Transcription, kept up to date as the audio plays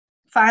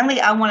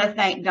Finally, I want to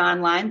thank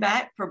Don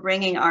Lineback for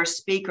bringing our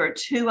speaker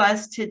to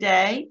us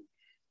today.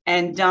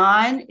 And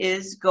Don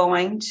is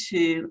going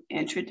to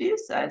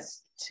introduce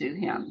us to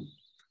him.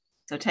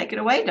 So take it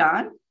away,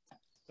 Don.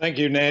 Thank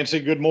you, Nancy.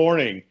 Good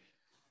morning.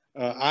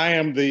 I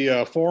am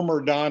the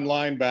former Don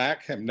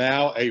Lineback. I'm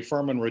now a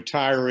Furman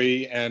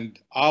retiree and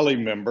OLLI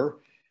member.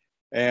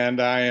 And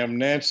I am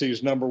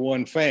Nancy's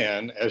 #1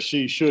 fan, as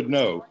she should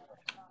know.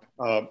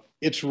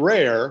 It's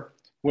rare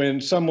when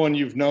someone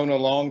you've known a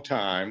long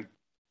time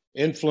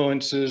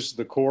influences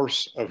the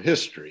course of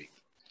history.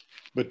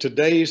 But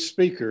today's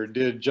speaker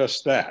did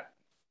just that.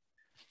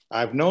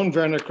 I've known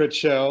Werner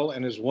Kraetschell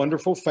and his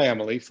wonderful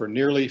family for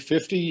nearly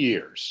 50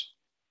 years.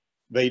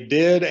 They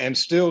did and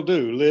still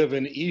do live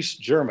in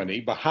East Germany,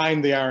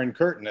 behind the Iron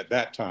Curtain at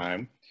that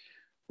time,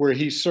 where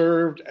he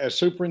served as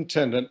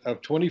superintendent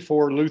of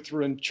 24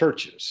 Lutheran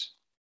churches.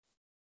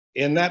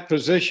 In that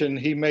position,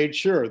 he made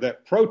sure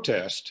that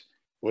protest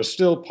was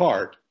still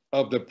part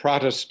of the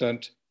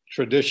Protestant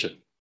tradition.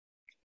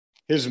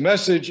 His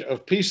message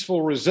of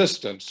peaceful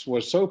resistance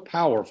was so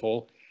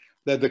powerful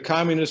that the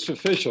communist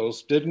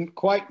officials didn't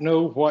quite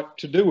know what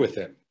to do with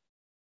him.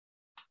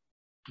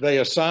 They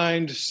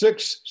assigned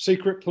 6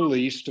 secret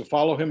police to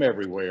follow him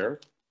everywhere,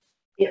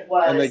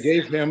 and they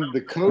gave him the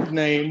code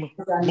name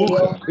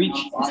Buche,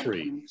 beech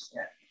tree.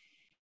 So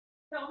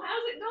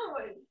how's it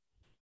going?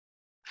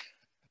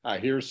 I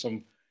hear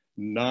some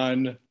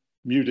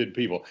non-muted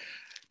people.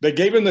 They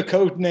gave him the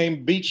code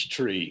name Beech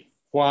Tree.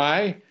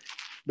 Why?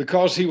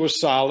 Because he was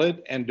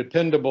solid and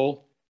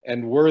dependable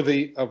and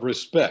worthy of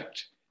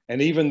respect.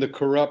 And even the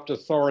corrupt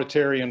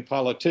authoritarian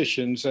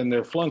politicians and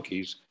their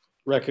flunkies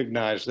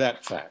recognized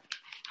that fact.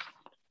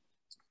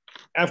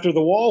 After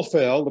the wall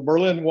fell, the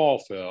Berlin Wall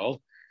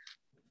fell,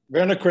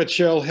 Werner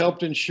Kraetschell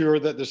helped ensure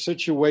that the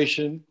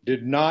situation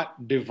did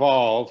not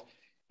devolve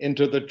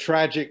into the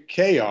tragic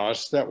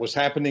chaos that was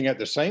happening at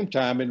the same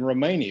time in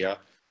Romania,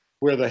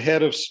 where the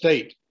head of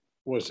state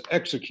was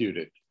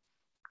executed.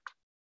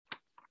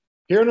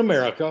 Here in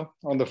America,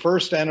 on the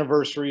first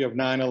anniversary of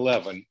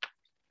 9/11,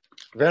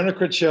 Werner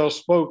Kraetschell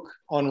spoke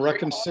on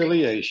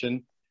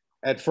reconciliation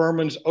at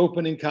Furman's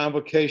opening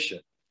convocation,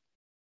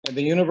 and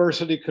the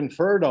university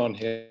conferred on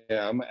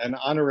him an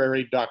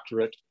honorary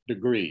doctorate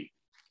degree.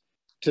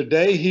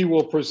 Today, he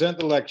will present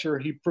the lecture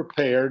he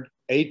prepared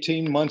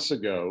 18 months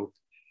ago,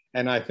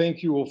 and I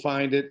think you will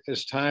find it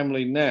as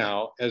timely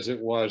now as it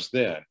was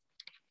then.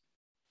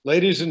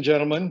 Ladies and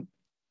gentlemen,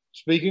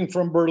 speaking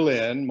from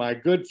Berlin, my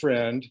good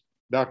friend,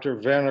 Dr.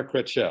 Werner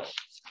Kraetschell.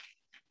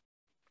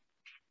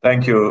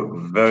 Thank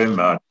you very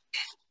much,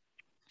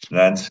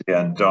 Nancy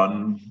and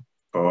Don,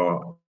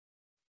 for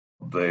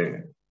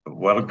the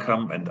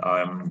welcome, and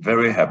I'm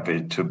very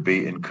happy to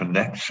be in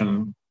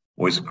connection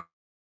with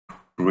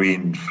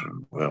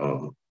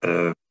Greenville,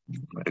 a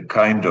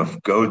kind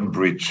of golden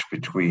bridge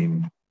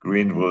between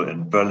Greenville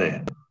and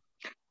Berlin.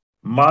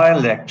 My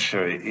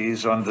lecture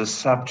is on the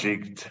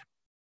subject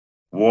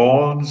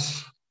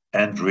Wars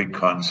and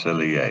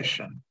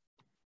Reconciliation,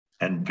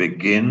 and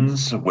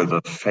begins with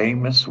a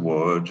famous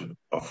word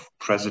of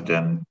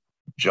President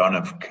John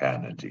F.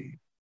 Kennedy.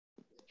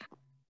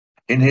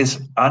 In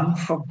his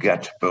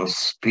unforgettable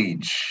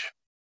speech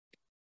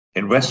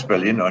in West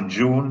Berlin on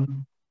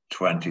June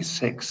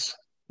 26,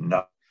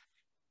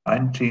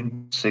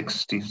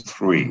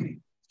 1963,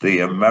 the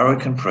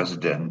American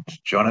President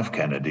John F.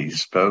 Kennedy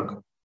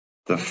spoke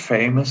the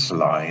famous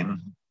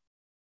line,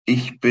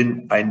 "Ich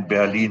bin ein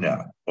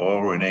Berliner,"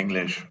 or in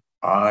English,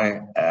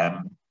 "I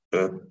am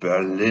a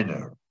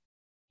Berliner."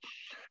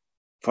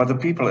 For the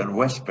people in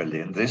West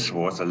Berlin, this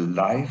was a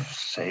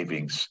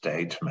life-saving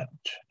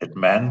statement. It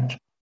meant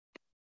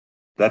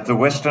that the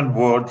Western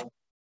world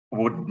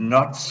would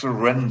not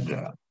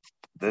surrender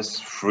this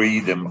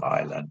freedom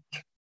island,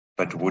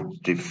 but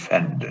would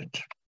defend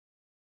it.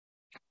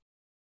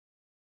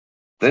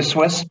 This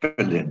West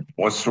Berlin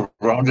was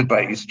surrounded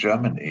by East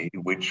Germany,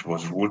 which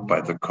was ruled by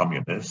the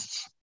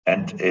communists,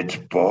 and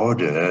it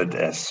bordered,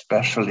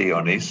 especially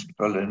on East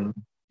Berlin,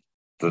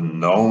 the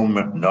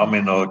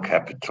nominal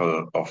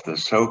capital of the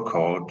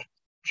so-called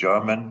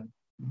German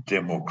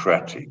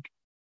Democratic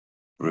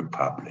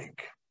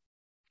Republic.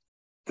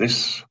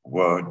 This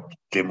word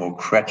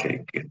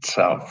democratic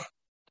itself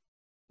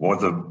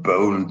was a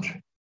bold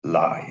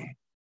lie,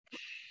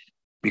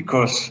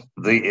 because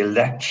the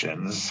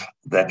elections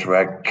that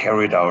were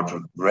carried out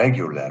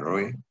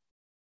regularly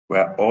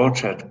were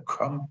altered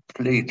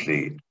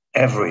completely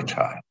every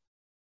time.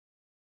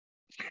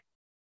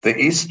 The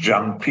East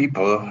German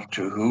people,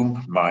 to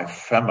whom my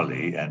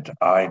family and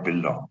I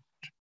belonged,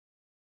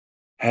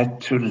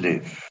 had to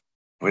live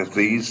with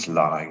these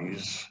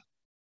lies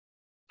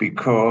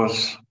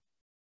because,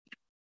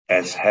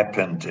 as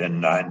happened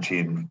in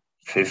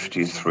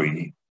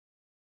 1953,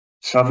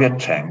 Soviet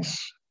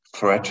tanks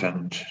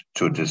threatened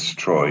to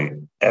destroy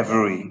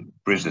every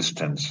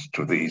resistance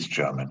to the East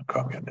German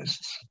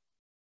communists.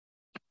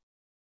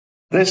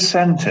 This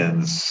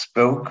sentence,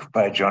 spoke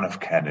by John F.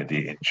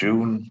 Kennedy in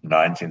June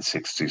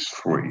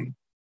 1963,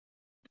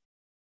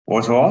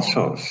 was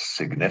also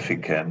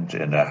significant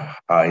in a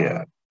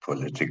higher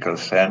political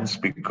sense,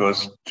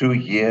 because 2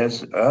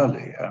 years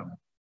earlier,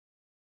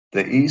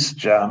 the East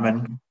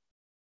German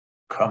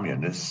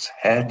communists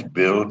had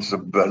built the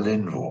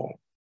Berlin Wall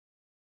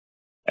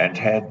and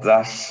had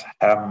thus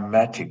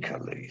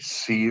hermetically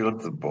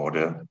sealed the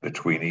border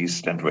between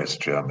East and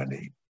West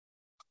Germany.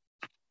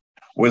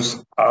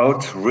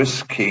 Without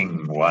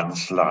risking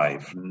one's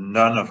life,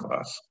 none of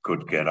us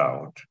could get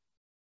out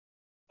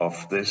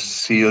of this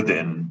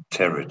sealed-in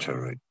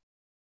territory.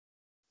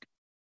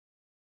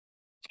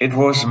 It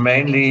was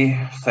mainly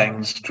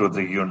thanks to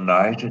the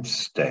United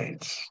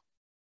States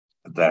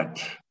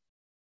that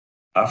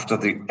after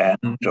the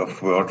end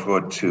of World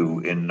War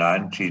II in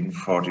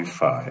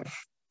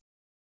 1945,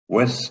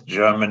 West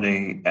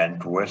Germany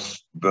and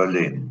West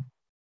Berlin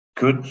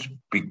could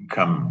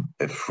become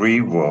a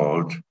free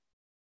world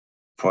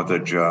for the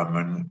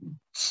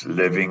Germans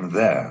living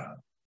there.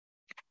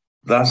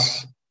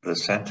 Thus, the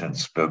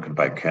sentence spoken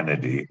by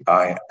Kennedy,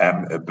 "I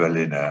am a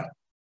Berliner,"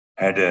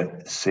 had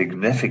a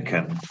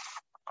significant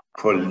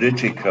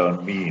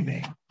political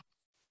meaning.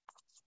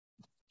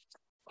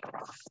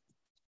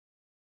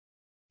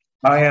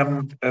 I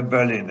am a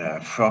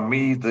Berliner. For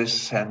me, this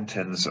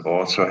sentence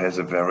also has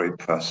a very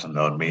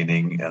personal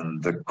meaning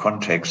in the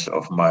context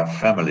of my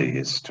family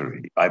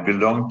history. I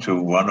belong to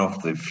one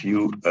of the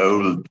few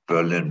old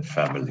Berlin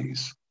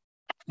families.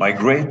 My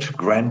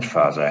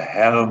great-grandfather,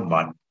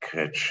 Werner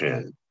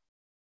Kraetschell,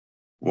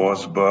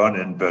 was born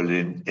in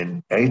Berlin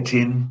in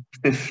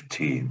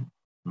 1815,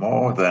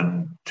 more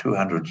than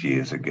 200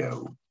 years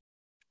ago,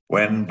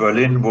 when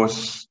Berlin was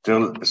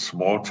still a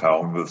small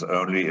town with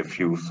only a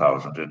few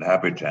thousand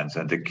inhabitants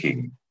and a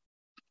king.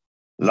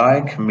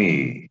 Like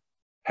me,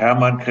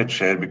 Werner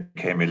Kraetschell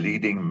became a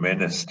leading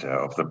minister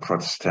of the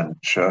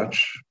Protestant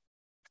Church.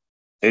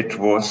 It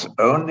was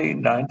only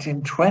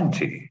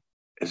 1920,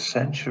 a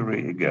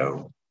century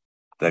ago,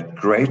 that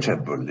Greater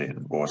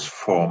Berlin was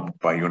formed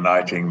by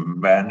uniting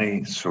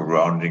many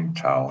surrounding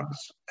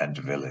towns and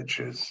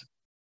villages,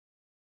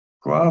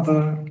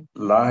 rather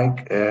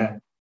like a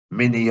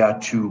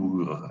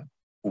miniature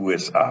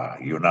USA,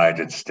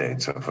 United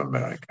States of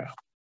America.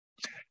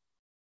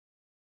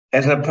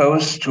 As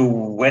opposed to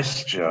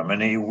West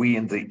Germany, we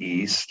in the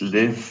East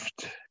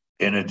lived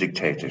in a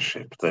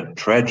dictatorship. The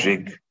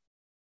tragic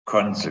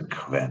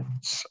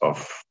consequence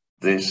of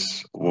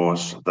this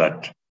was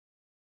that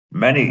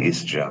many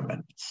East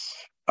Germans,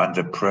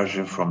 under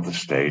pressure from the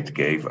state,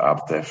 gave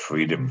up their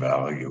freedom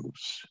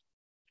values.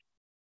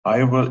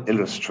 I will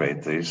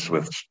illustrate this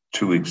with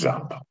 2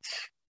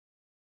 examples.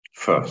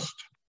 First,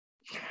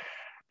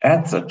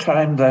 at the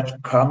time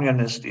that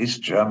Communist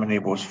East Germany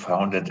was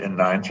founded in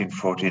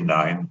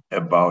 1949,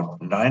 about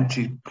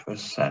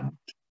 90%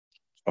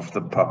 of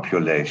the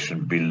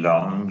population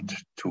belonged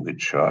to a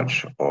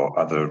church or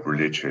other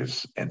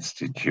religious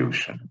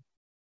institution.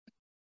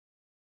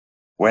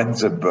 When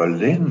the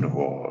Berlin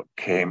Wall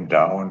came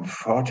down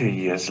 40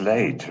 years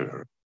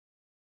later,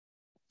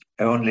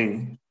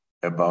 only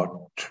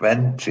about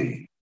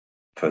 20%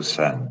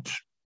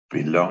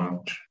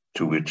 belonged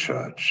to a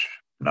church,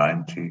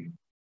 90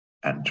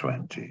 and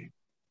 20.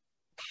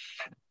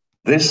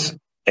 This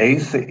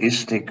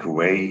atheistic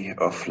way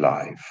of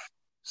life,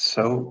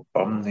 so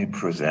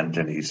omnipresent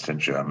in Eastern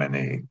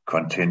Germany,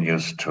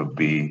 continues to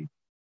be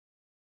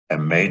a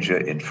major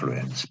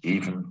influence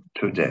even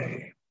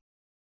today.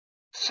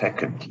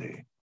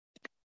 Secondly,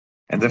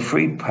 in the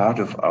free part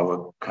of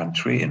our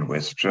country in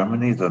West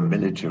Germany, the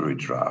military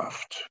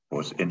draft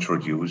was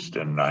introduced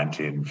in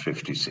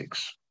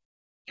 1956.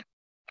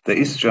 The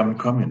East German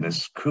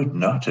communists could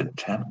not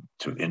attempt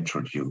to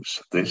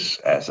introduce this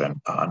as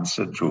an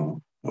answer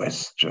to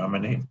West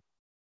Germany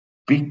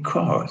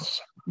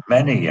because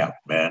many young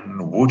men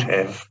would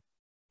have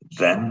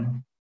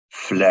then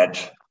fled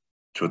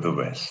to the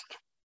West,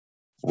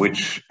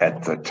 which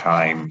at the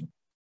time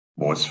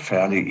was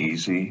fairly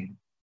easy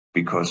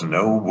because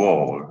no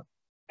wall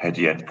had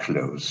yet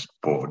closed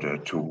border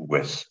to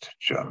West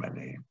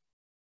Germany.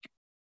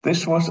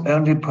 This was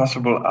only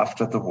possible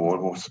after the wall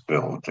was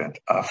built and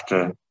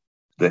after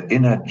the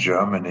inner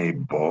Germany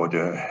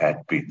border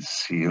had been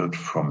sealed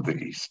from the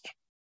east.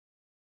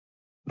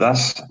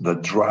 Thus, the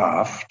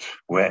draft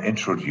were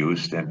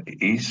introduced in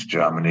East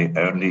Germany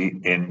only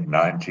in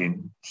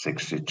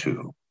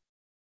 1962.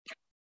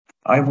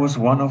 I was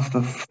one of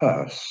the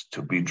first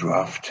to be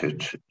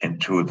drafted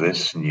into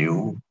this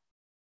new,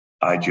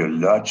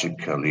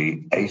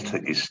 ideologically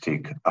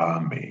atheistic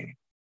army.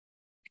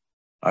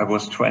 I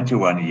was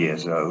 21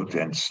 years old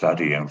and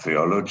studying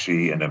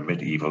theology in a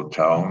medieval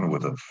town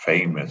with a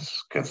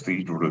famous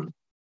cathedral.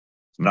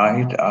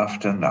 Night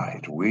after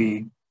night,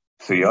 we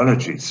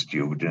theology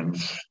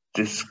students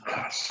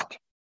discussed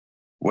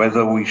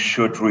whether we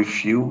should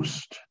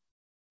refuse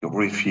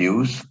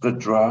the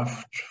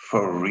draft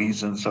for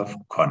reasons of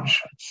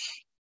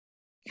conscience.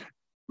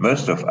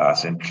 Most of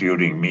us,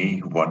 including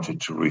me,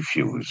 wanted to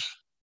refuse.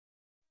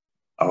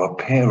 Our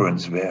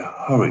parents were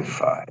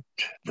horrified.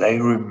 They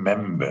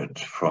remembered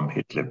from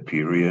Hitler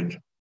period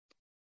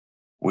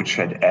which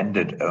had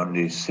ended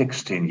only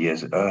 16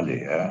 years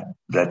earlier,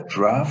 that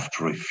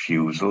draft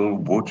refusal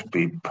would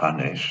be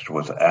punished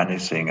with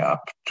anything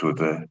up to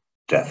the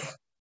death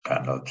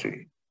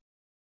penalty.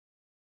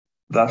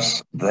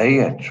 Thus, they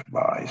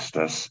advised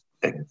us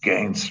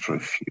against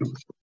refusal,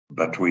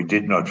 but we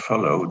did not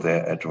follow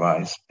their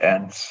advice,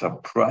 and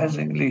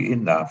surprisingly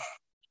enough,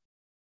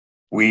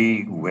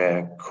 we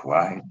were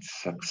quite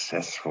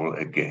successful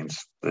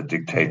against the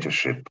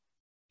dictatorship.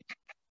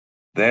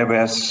 There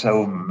were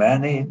so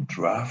many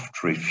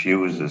draft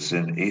refusers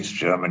in East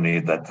Germany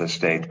that the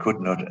state could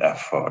not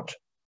afford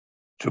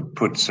to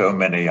put so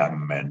many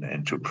young men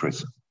into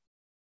prison.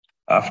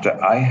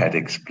 After I had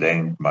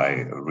explained my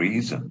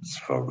reasons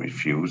for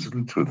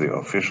refusal to the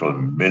official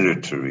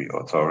military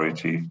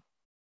authority,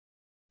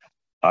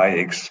 I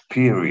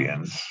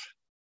experienced,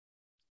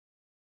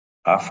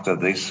 after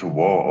this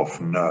war of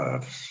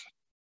nerves,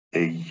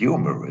 a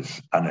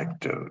humorous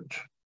anecdote.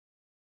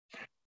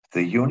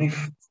 The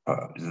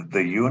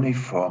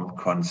uniformed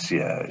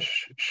concierge,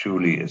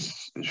 surely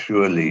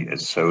a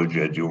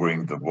soldier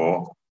during the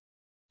war,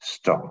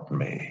 stopped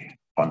me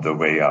on the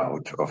way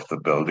out of the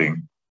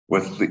building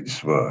with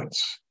these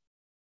words: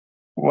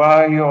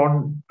 "Why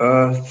on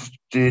earth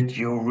did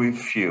you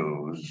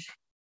refuse?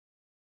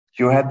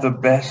 You had the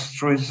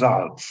best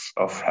results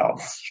of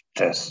health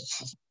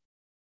tests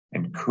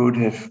and could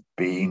have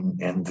been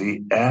in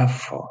the Air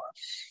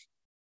Force.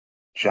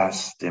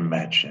 Just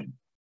imagine,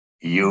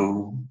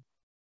 you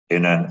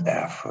in an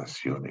Air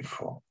Force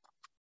uniform."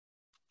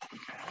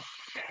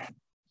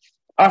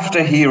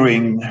 After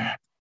hearing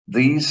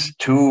these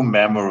two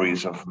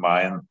memories of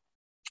mine,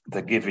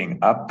 the giving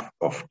up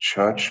of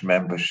church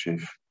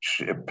membership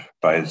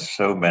by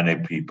so many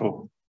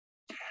people,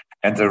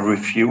 and the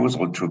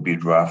refusal to be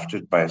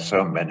drafted by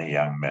so many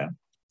young men,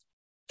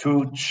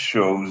 two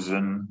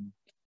chosen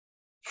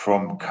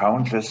from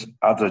countless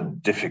other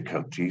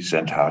difficulties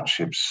and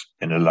hardships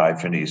in a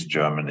life in East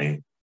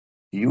Germany,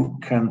 you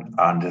can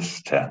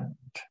understand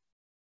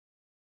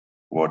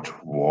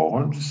what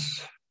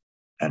walls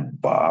and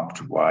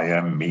barbed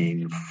wire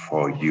mean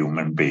for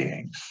human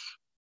beings.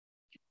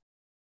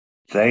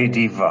 They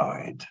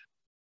divide,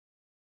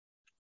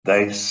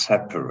 they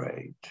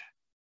separate,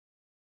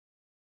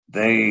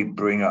 they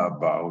bring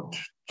about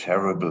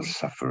terrible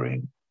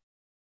suffering.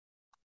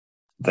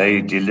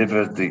 They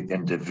deliver the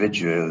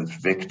individual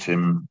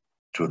victim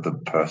to the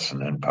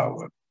person in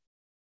power.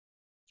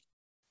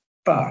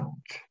 But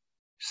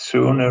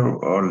sooner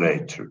or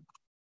later,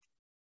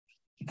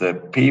 the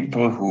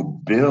people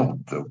who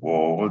build the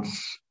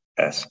walls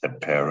as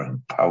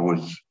apparent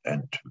powers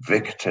and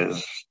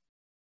victors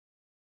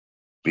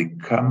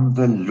become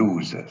the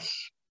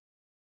losers,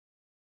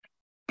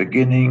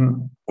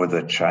 beginning with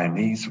the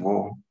Chinese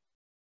War,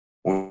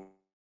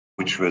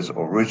 which was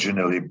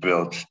originally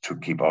built to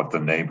keep out the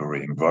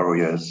neighboring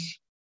warriors,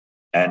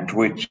 and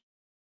which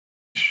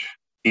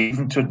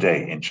even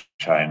today in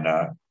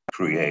China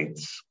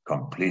creates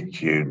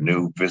completely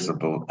new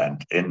visible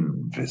and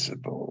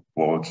invisible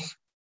walls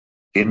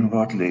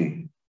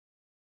inwardly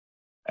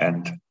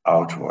and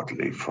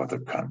outwardly for the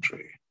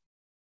country.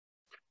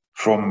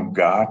 From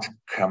guard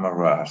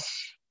cameras,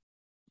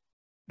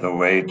 the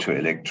way to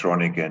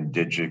electronic and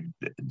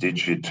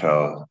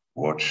digital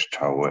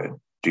watchtower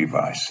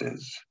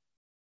devices,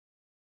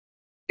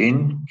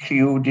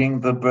 including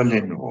the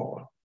Berlin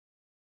Wall,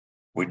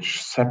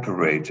 which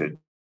separated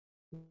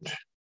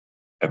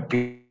a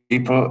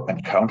people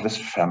and countless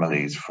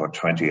families for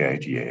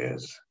 28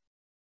 years,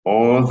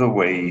 all the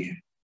way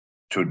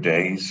to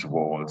today's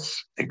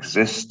walls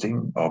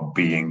existing or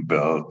being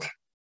built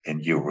in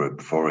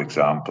Europe, for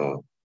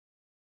example,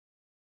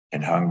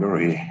 in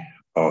Hungary,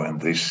 or in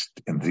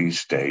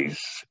these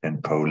days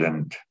in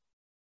Poland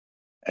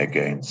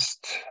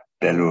against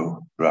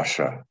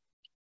Belarus,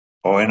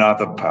 or in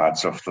other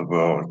parts of the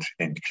world,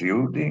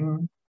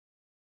 including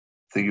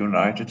the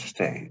United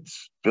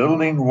States.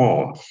 Building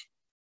walls,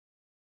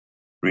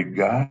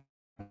 regardless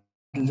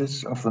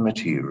of the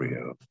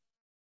material,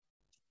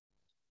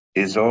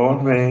 is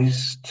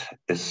always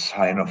a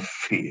sign of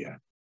fear.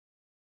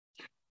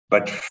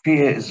 But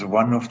fear is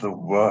one of the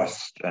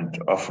worst and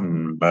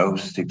often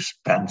most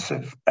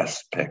expensive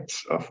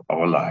aspects of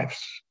our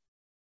lives.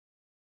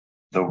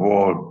 The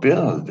wall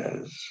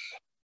builders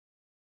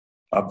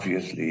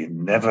obviously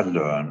never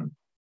learn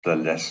the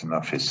lesson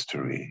of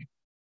history.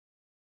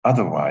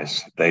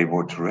 Otherwise, they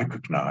would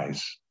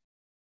recognize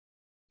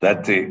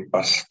that the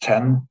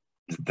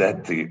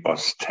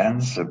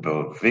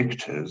ostensible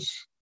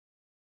victors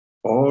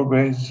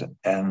always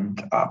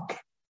end up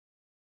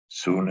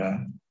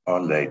sooner or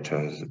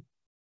later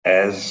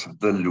as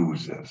the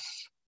losers.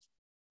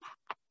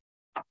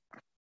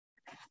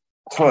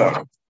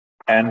 So,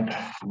 and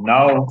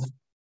now,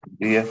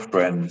 dear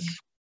friends,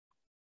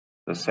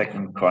 the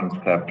second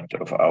concept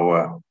of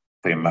our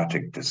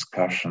thematic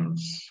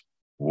discussions,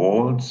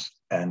 walls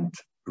and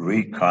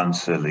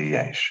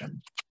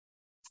reconciliation.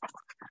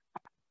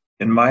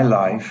 In my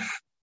life,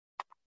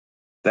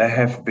 there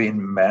have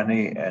been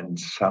many and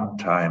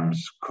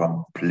sometimes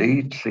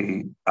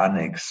completely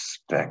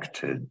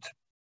unexpected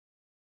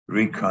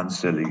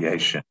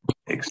reconciliation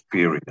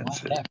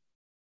experiences.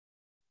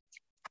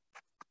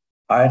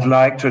 I'd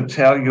like to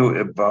tell you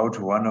about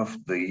one of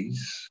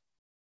these,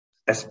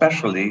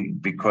 especially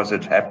because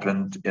it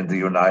happened in the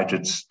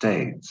United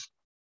States,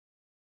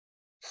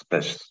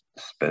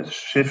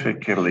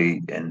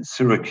 specifically in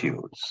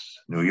Syracuse,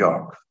 New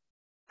York.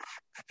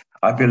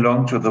 I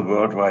belong to the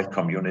worldwide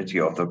community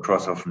of the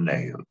Cross of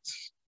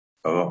Nails,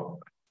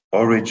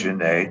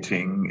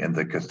 originating in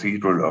the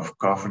Cathedral of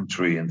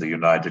Coventry in the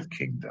United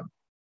Kingdom.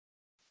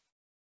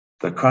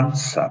 The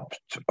concept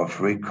of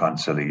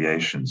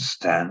reconciliation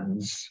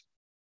stands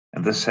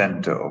in the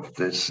center of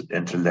this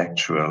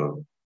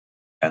intellectual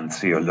and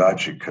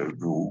theological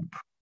group,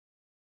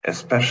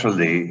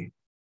 especially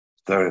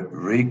the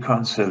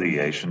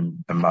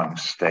reconciliation among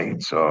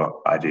states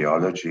or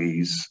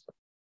ideologies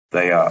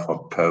they are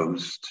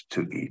opposed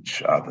to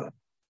each other.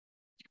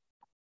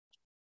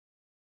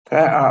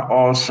 There are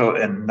also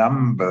a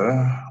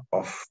number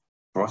of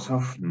Cross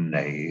of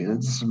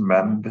Nails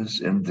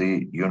members in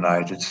the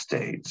United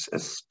States,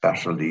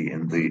 especially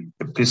in the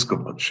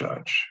Episcopal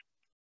Church.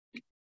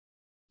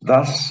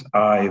 Thus,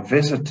 I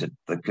visited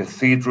the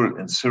cathedral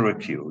in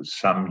Syracuse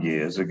some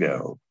years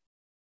ago.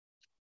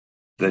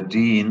 The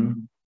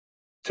dean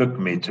took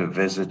me to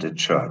visit a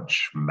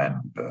church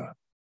member.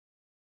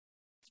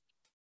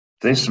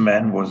 This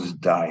man was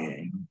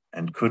dying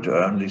and could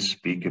only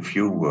speak a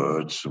few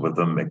words with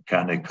a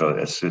mechanical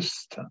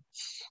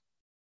assistance.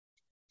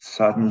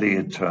 Suddenly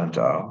it turned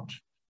out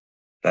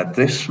that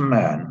this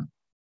man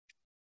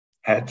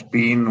had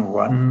been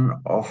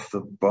one of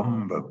the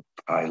bomber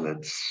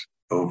pilots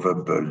over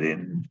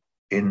Berlin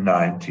in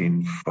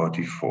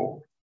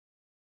 1944.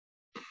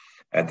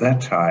 At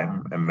that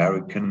time,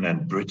 American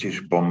and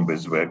British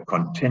bombers were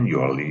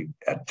continually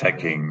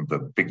attacking the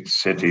big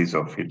cities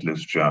of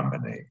Hitler's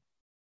Germany.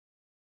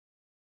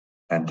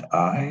 And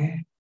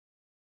I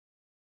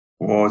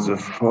was a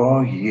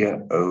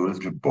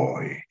 4-year-old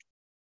boy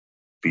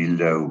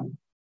below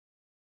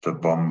the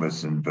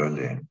bombers in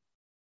Berlin.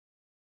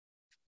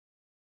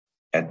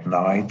 At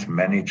night,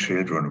 many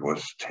children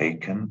was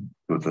taken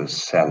to the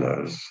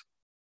cellars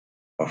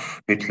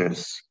of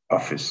Hitler's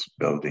office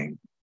building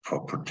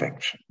for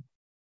protection.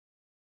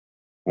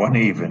 One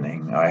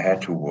evening, I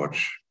had to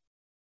watch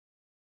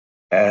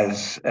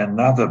as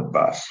another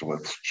bus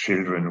with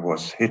children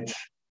was hit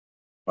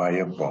by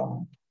a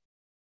bomb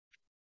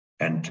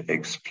and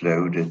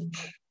exploded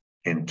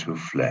into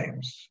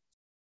flames.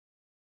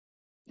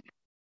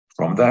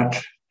 From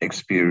that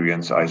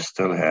experience, I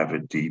still have a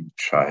deep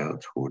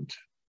childhood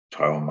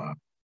trauma.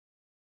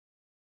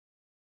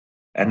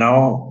 And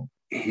now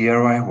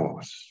here I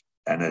was,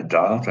 an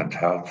adult and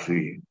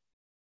healthy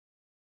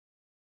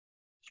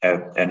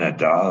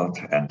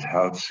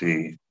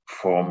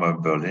former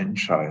Berlin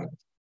child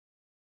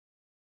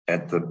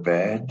at the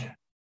bed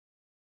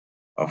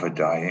of a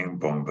dying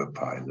bomber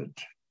pilot.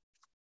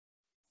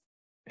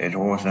 It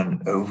was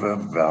an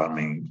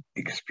overwhelming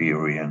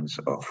experience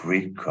of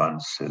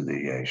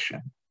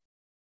reconciliation.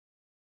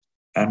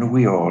 And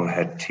we all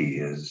had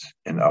tears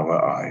in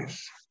our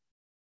eyes.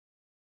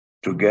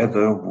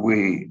 Together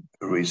we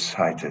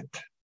recited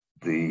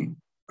the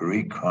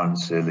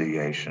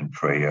reconciliation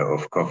prayer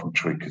of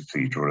Coventry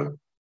Cathedral,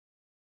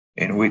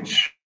 in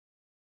which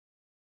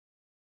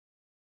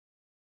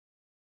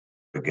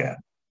again,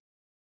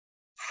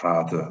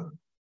 Father,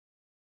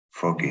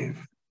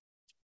 forgive.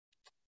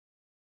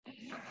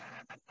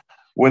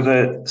 With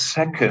a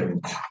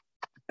second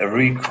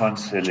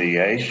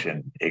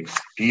reconciliation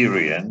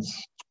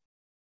experience,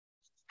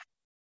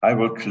 I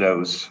will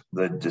close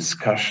the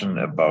discussion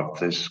about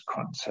this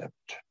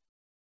concept.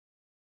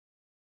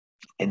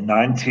 In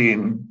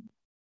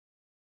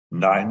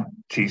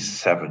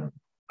 1997,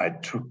 I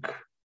took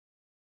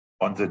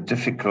on the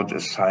difficult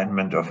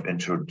assignment of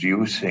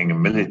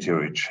introducing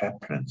military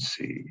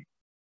chaplaincy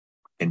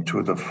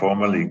into the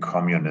formerly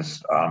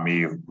communist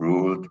army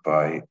ruled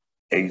by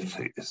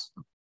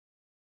atheism.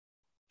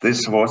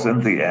 This was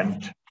in the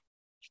end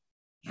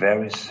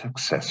very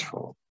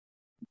successful.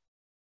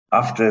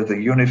 After the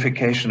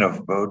unification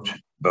of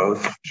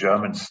both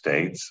German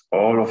states,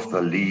 all of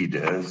the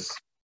leaders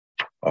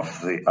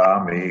of the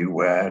army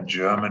were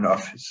German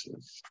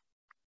officers,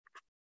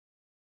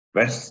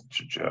 West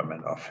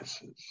German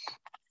officers.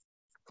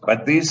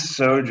 But these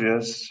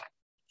soldiers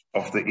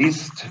of the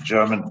East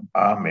German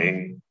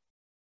army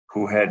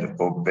who had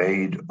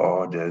obeyed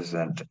orders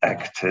and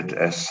acted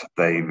as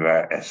they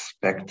were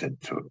expected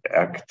to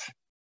act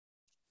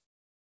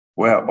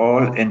were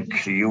all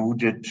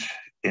included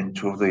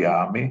into the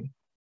army,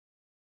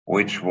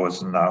 which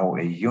was now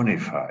a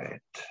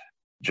unified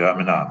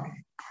German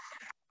army.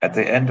 At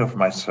the end of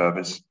my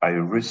service, I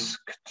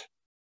risked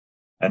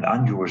an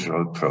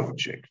unusual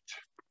project.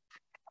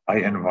 I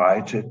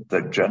invited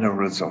the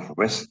generals of the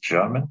West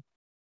German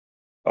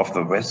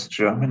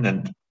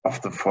and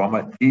of the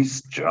former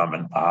East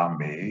German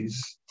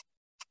armies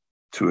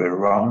to a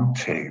round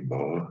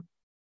table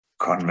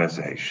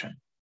conversation.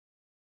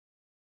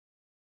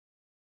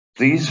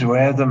 These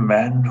were the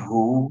men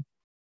who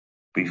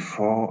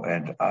before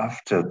and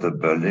after the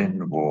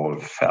Berlin Wall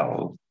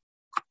fell,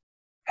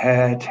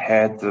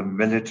 had the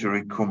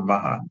military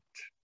command.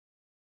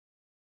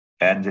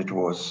 And it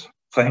was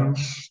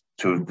thanks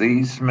to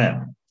these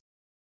men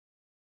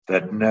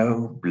that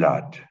no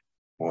blood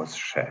was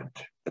shed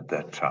at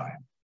that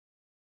time.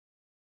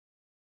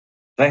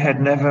 They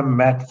had never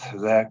met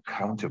their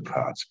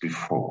counterparts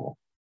before,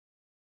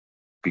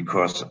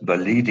 because the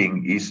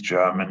leading East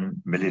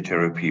German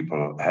military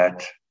people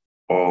had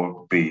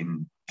all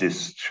been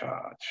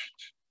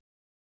discharged.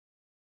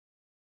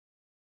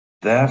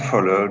 There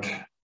followed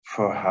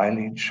four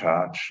highly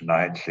charged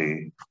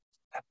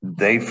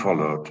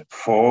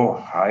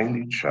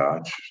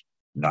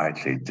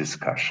nightly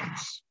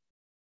discussions.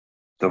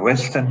 The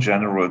Western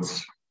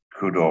generals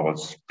could all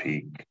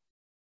speak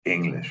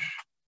English.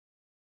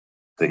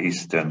 The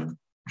Eastern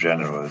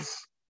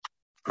generals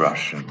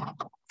Russian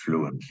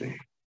fluently.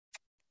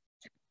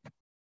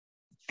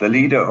 The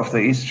leader of the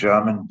East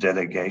German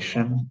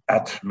delegation,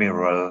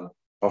 Admiral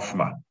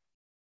Hoffmann,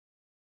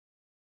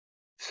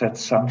 said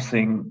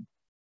something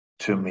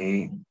to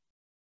me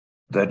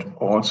that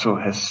also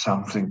has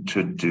something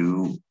to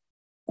do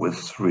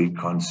with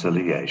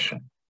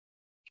reconciliation.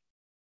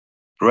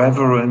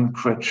 Reverend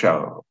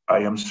Kraetschell, I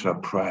am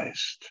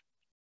surprised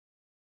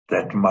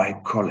that my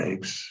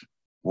colleagues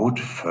would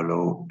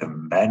follow a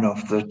man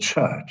of the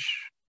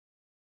church.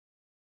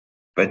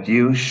 But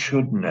you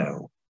should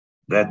know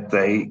that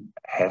they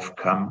have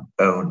come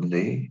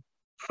only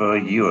for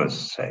your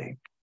sake.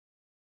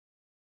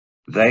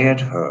 They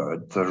had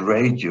heard the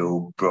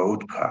radio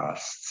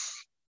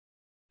broadcasts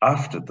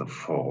after the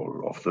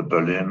fall of the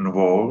Berlin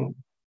Wall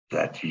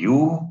that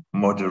you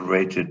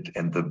moderated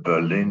in the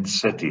Berlin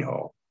City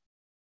Hall,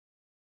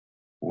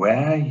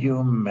 where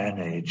you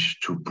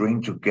managed to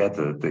bring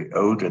together the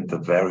old and the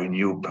very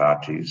new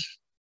parties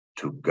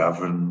to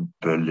govern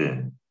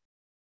Berlin.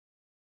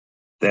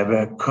 There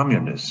were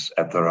communists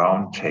at the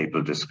round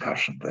table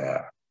discussion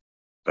there,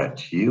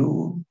 but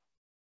you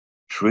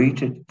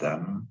treated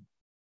them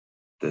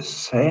the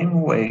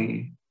same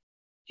way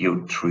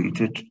you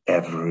treated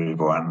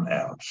everyone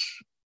else.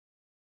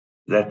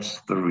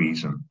 That's the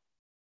reason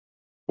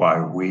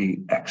why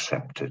we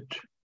accepted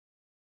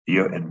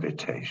your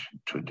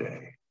invitation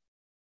today.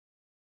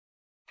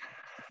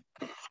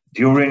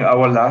 During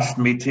our last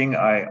meeting,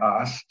 I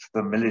asked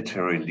the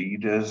military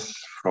leaders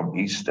from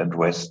East and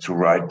West to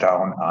write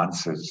down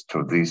answers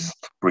to these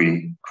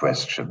three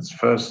questions.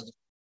 First,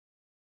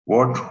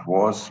 what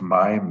was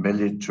my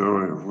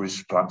military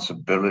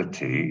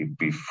responsibility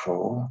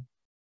before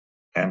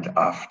and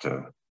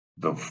after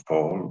the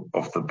fall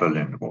of the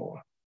Berlin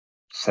Wall?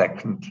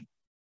 Second,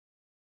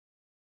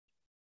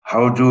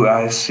 how do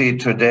I see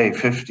today,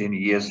 15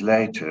 years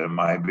later,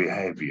 my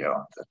behavior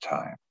at the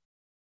time?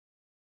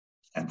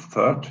 And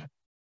third,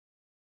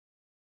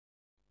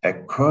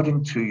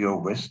 according to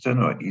your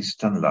Western or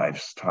Eastern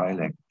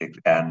lifestyle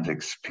and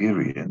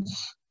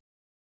experience,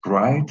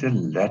 write a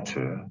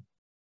letter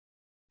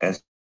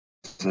as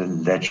a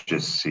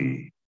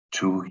legacy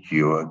to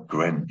your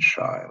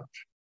grandchild.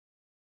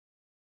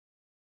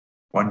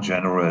 One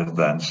general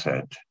then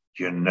said,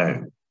 you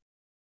know,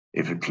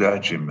 if a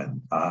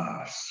clergyman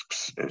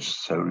asks a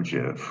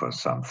soldier for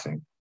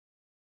something,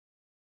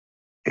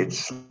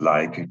 it's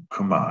like a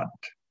command.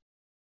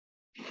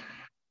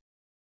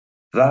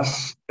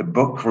 Thus, a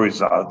book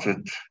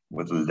resulted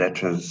with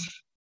letters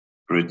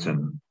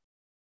written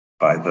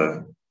by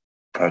the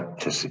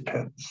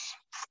participants,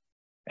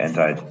 and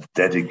I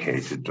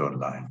dedicated Don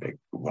Leinbeck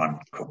one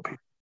copy.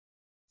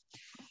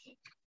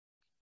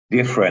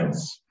 Dear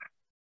friends,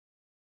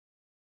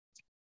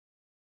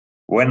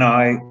 when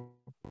I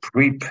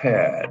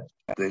prepared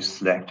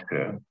this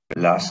lecture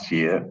last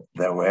year,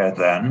 there were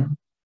then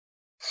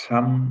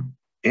some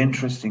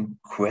interesting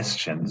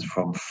questions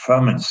from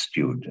Furman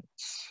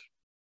students,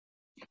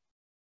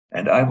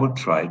 and I will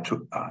try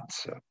to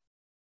answer.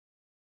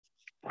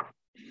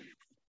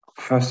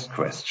 First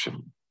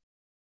question,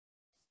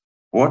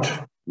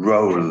 what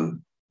role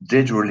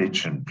did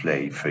religion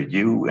play for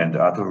you and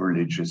other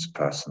religious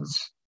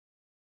persons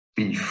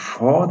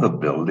before the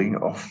building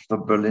of the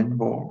Berlin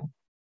Wall,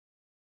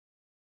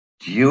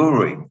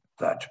 during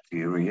that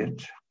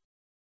period,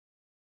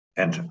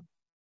 and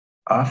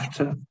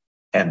after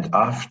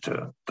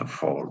the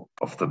fall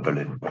of the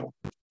Berlin Wall?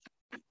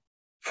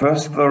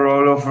 First, the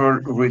role of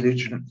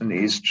religion in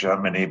East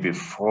Germany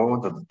before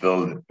the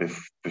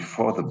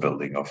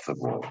building of the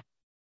wall.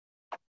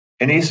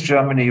 In East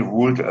Germany,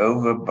 ruled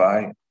over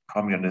by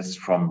communists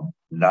from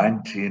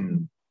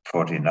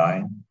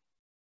 1949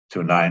 to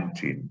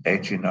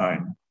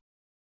 1989,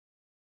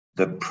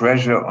 the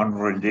pressure on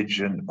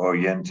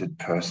religion-oriented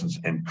persons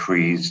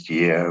increased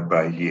year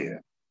by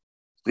year.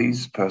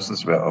 These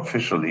persons were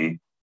officially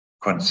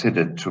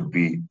considered to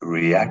be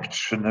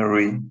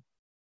reactionary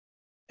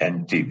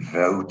and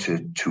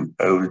devoted to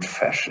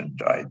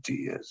old-fashioned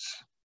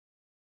ideas.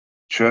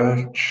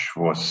 Church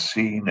was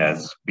seen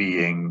as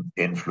being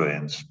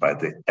influenced by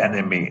the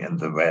enemy in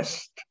the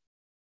West,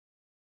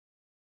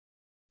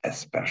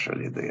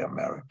 especially the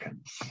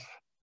Americans.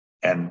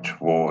 and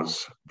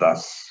was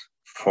thus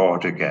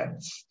fought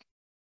against.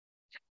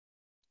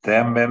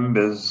 Their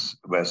members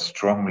were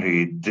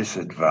strongly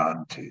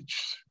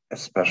disadvantaged,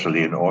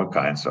 especially in all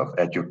kinds of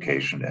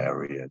education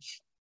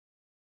areas.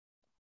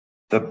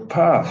 The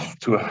path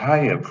to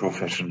higher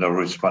professional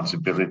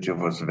responsibility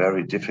was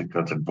very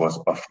difficult and was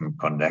often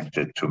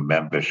connected to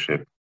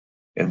membership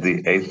in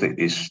the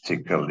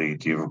atheistically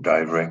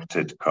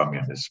directed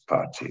Communist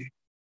Party.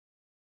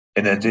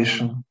 In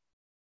addition,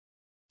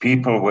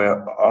 people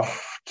were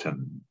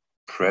often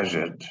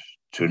pressured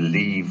to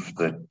leave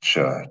the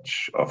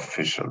church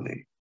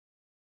officially.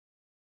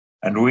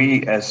 And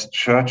we as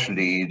church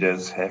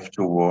leaders have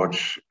to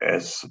watch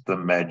as the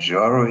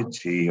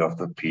majority of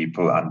the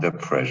people under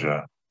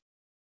pressure,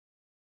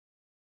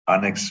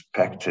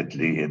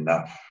 unexpectedly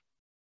enough,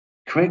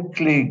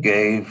 quickly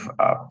gave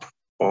up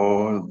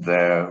all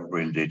their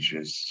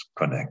religious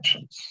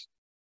connections.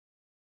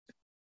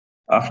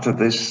 After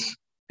this,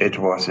 it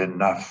was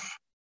enough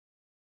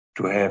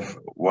to have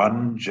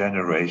one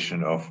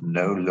generation of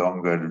no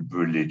longer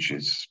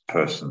religious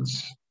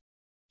persons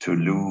to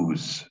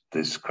lose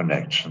these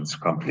connections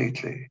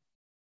completely.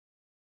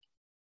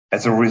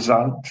 As a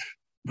result,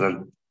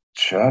 the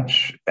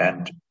church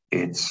and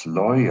its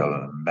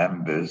loyal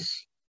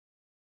members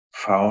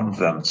found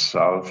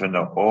themselves in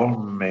an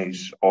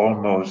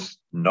almost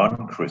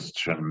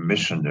non-Christian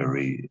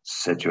missionary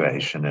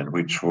situation in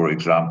which, for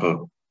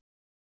example,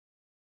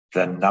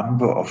 the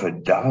number of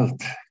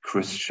adult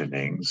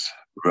Christianings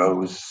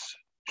rose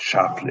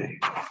sharply.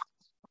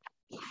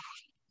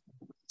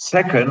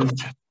 Second,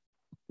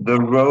 the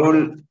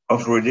role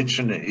of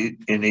religion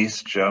in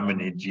East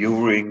Germany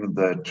during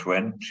the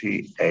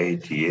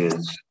 28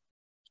 years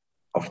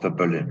of the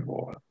Berlin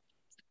Wall.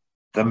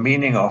 The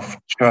meaning of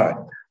church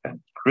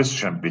and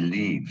Christian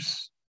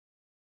beliefs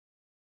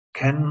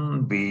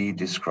can be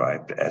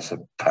described as a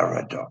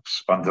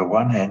paradox. On the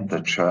one hand,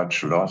 the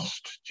church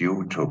lost,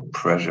 due to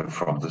pressure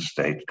from the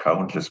state,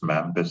 countless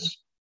members,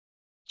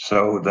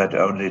 so that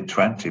only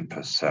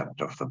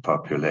 20% of the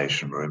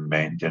population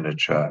remained in a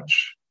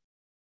church.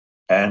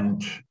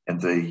 And in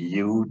the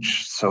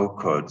huge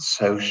so-called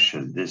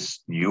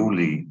socialist,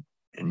 newly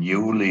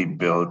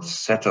built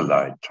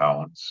satellite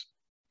towns,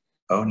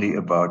 only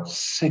about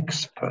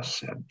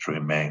 6%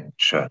 remained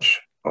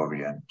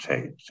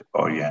church-oriented.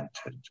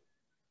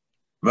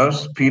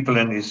 Most people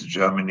in East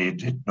Germany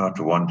did not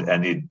want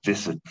any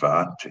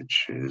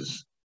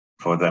disadvantages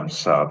for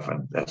themselves,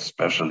 and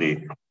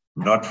especially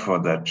not for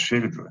their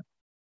children.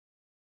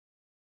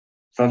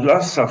 The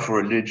loss of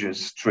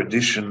religious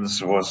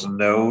traditions was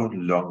no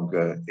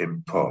longer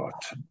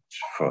important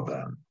for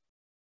them.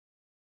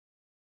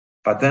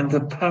 But then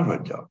the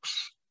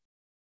paradox,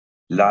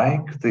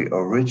 like the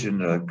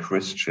original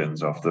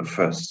Christians of the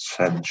first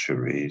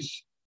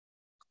centuries,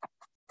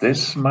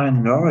 this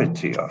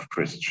minority of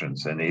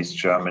Christians in East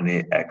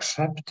Germany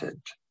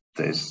accepted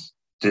these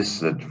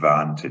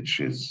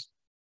disadvantages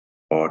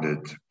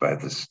ordered by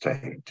the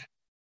state.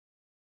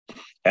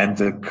 And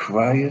the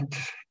quiet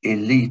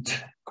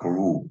elite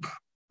group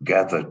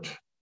gathered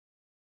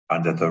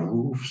under the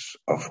roofs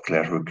of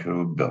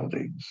clerical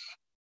buildings.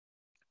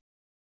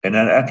 In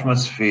an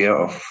atmosphere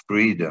of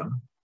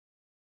freedom,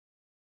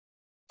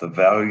 the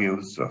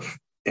values of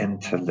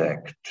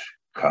intellect,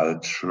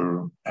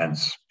 culture, and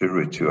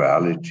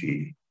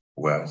spirituality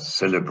were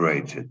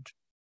celebrated.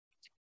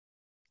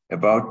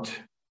 About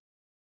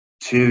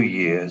 2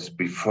 years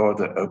before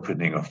the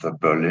opening of the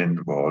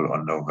Berlin Wall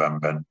on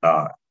November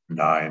 9,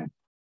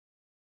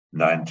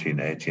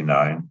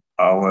 1989,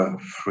 our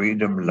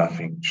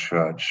freedom-loving,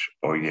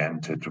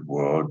 church-oriented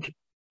world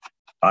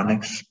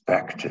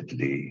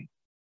unexpectedly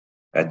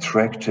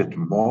attracted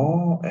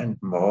more and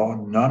more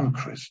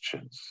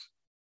non-Christians.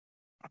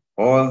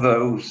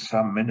 Although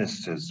some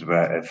ministers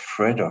were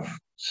afraid of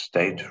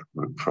state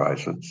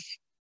reprisals,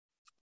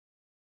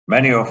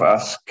 many of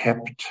us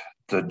kept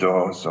the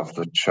doors of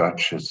the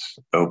churches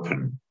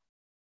open.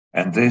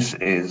 And this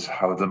is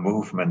how the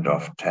movement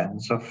of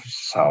tens of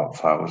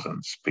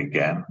thousands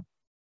began,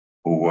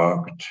 who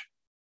worked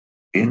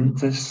in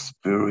the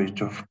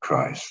spirit of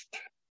Christ,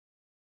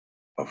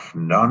 of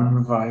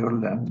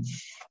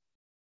non-violence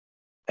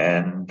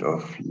and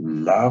of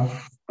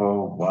love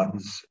for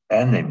one's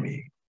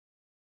enemy,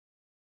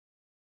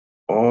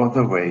 all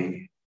the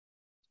way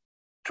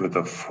to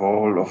the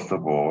fall of the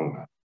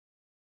wall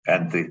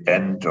and the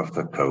end of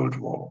the Cold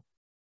War.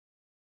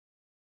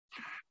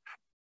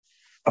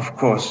 Of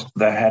course,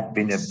 there had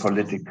been a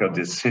political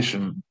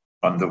decision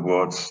on the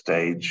world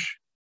stage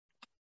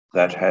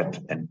that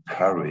had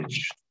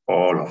encouraged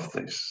all of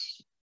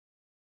this.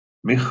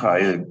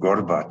 Mikhail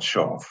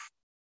Gorbachev,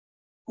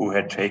 who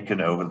had taken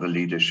over the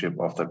leadership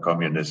of the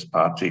Communist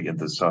Party in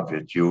the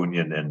Soviet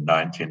Union in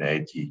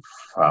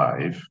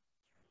 1985,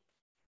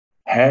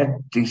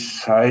 had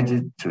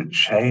decided to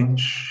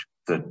change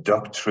the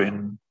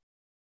doctrine,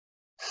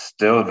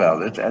 still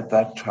valid at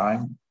that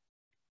time,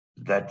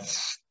 that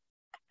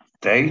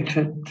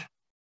stated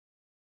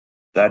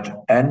that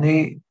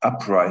any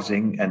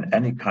uprising in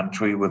any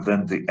country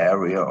within the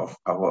area of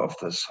power of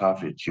the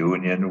Soviet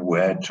Union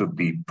were to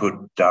be put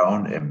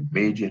down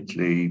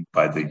immediately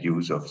by the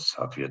use of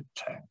Soviet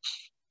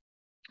tanks.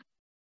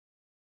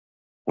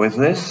 With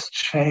this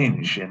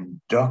change in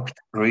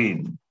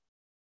doctrine,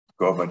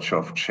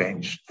 Gorbachev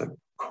changed the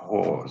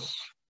course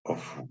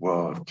of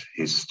world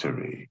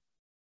history.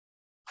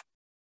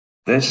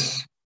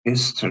 This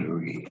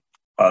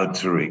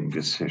history-altering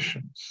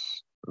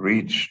decisions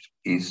reached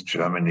East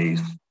Germany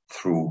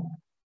through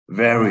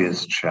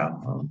various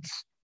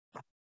channels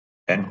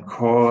and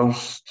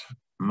caused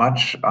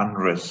much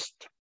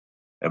unrest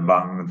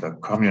among the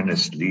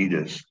communist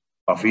leaders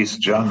of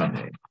East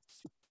Germany.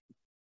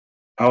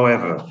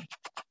 However,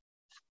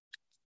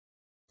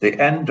 the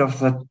end of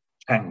the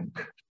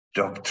tank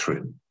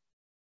doctrine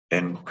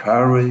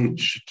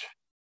encouraged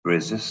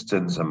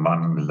resistance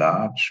among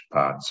large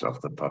parts of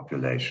the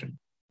population.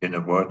 In a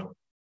word,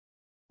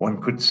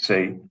 one could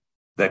say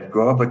that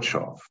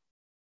Gorbachev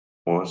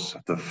was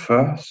the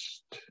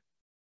first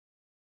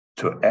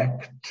to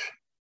act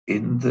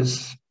in the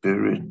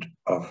spirit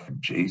of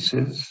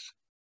Jesus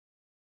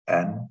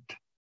and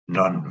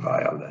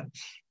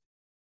non-violence.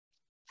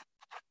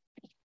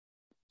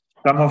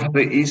 Some of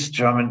the East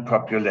German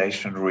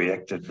population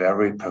reacted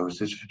very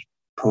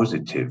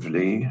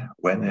positively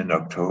when in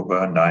October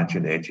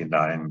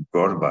 1989,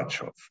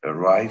 Gorbachev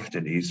arrived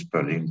in East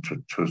Berlin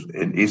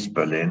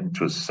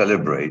to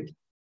celebrate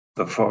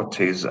the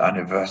 40th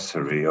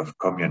anniversary of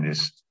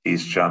communist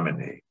East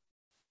Germany.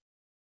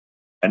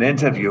 An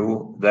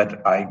interview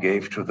that I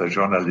gave to the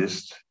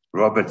journalist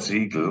Robert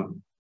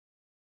Siegel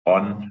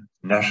on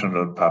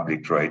National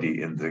Public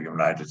Radio in the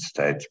United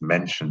States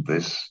mentioned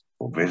this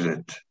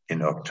visit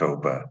in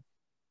October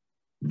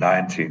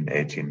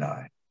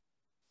 1989.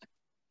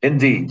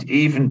 Indeed,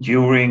 even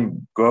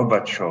during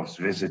Gorbachev's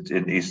visit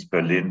in East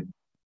Berlin,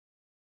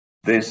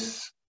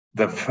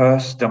 the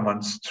first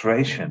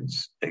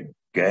demonstrations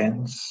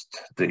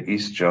against the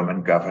East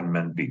German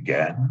government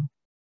began,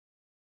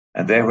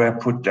 and they were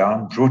put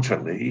down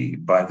brutally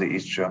by the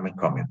East German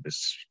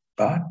communists.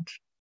 But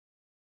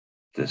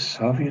the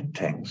Soviet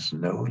tanks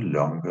no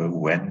longer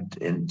went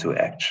into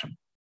action,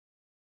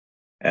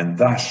 and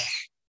thus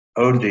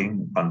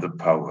holding on the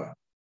power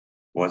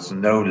was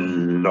no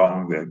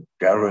longer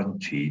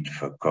guaranteed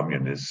for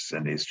communists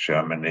in East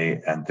Germany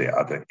and the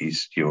other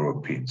East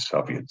European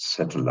Soviet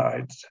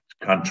satellite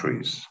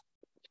countries.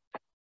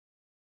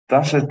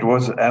 Thus, it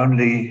was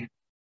only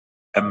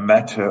a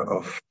matter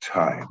of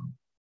time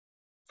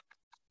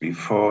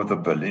before the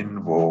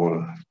Berlin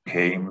Wall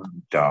came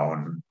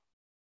down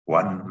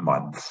 1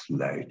 month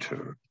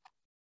later.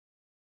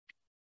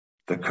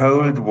 The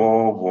Cold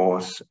War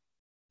was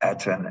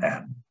at an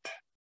end.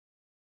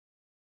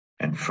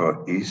 And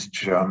for East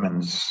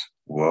Germans,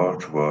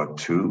 World War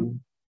II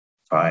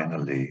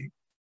finally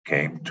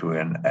came to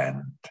an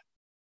end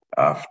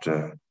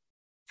after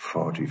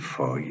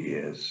 44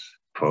 years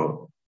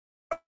for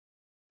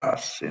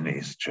us in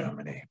East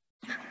Germany.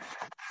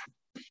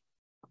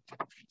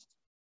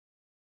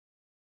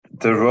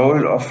 The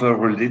role of the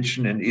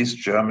religion in East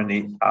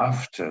Germany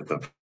after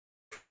the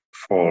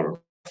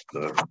fall of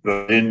the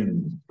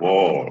Berlin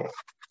Wall.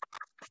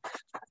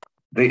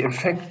 The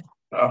effect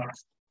of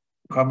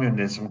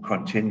communism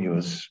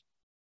continues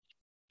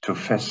to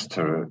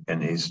fester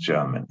in East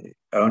Germany.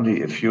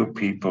 Only a few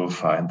people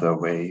find their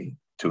way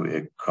to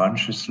a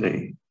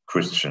consciously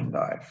Christian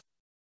life.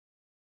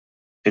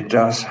 It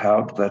does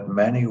help that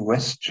many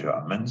West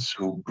Germans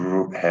who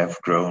have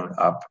grown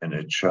up in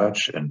a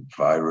church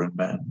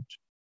environment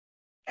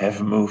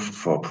have moved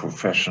for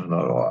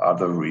professional or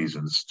other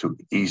reasons to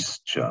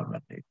East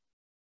Germany.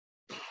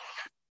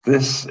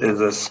 This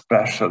is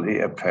especially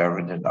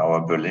apparent in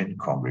our Berlin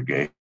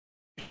congregation,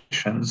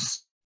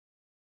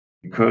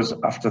 because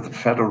after the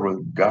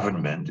federal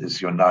government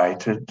is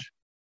united,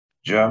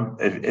 after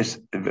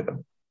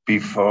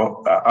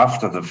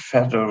the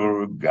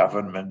federal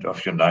government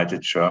of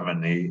United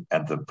Germany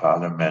and the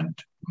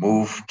parliament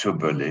moved to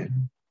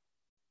Berlin,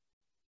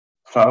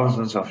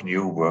 thousands of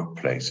new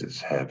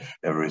workplaces have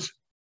arisen.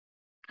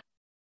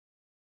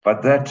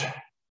 But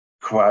that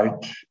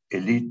quite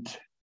elite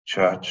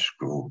church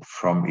group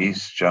from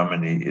East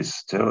Germany is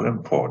still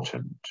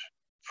important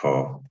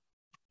for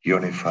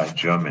unified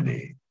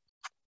Germany.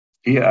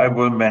 Here I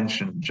will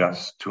mention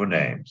just two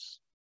names.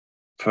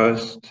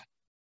 First,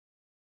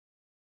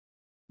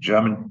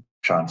 German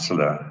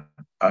Chancellor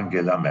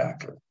Angela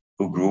Merkel,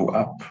 who grew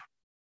up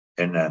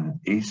in an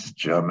East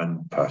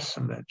German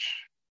parsonage.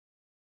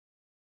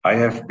 I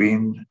have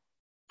been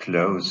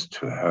close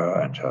to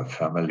her and her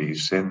family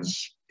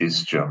since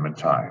East German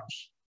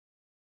times.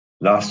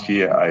 Last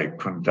year, I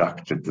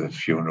conducted the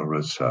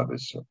funeral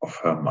service of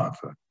her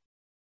mother.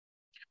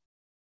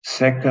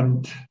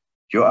 Second,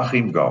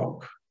 Joachim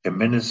Gauck, a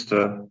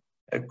minister,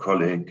 a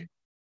colleague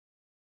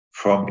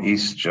from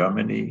East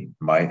Germany,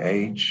 my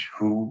age,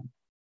 who,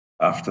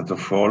 after the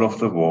fall of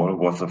the wall,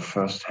 was the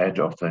first head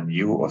of the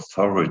new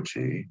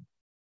authority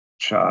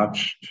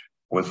charged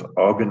with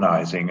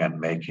organizing and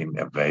making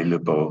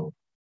available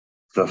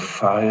the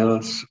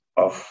files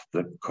of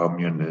the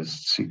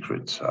Communist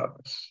Secret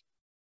Service.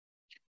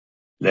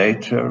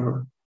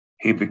 Later,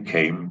 he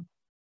became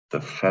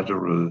the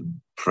federal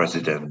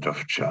president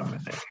of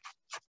Germany.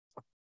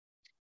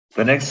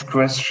 The next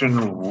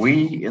question: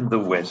 we in the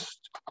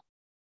West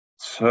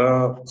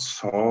saw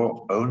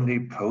only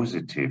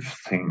positive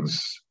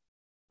things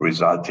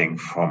resulting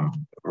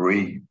from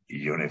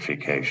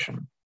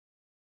reunification.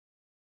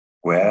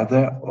 Were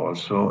there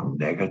also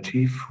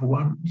negative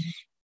ones?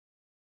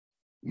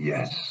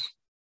 Yes,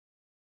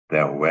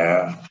 there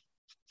were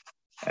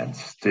and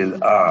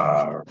still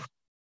are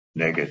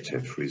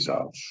negative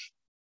results.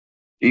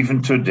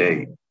 Even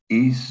today,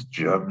 East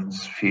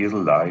Germans feel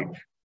like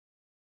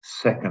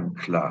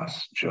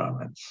second-class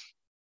Germans.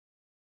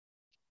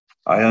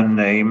 I'll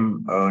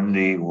name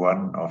only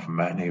one of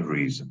many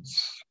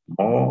reasons.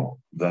 More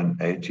than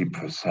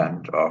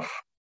 80%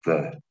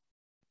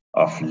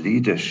 of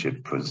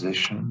leadership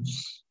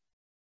positions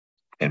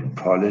in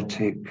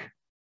politics,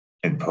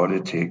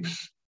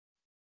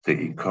 the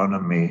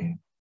economy,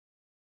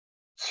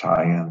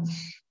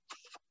 science,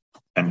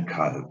 and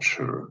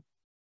culture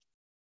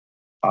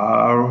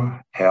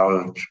are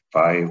held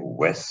by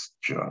West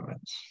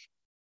Germans.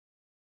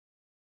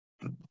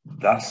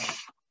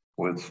 Thus,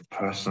 with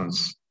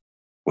persons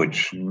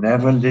which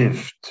never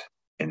lived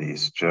in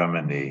East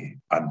Germany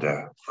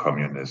under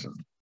communism.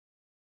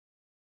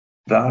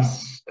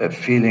 Thus, a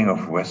feeling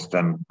of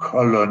Western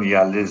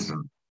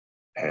colonialism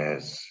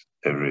has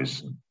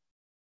arisen,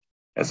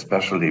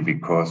 especially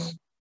because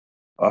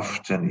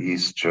often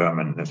East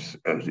Germans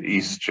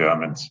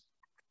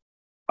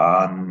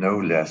are no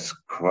less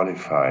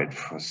qualified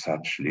for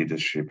such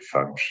leadership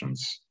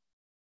functions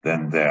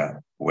than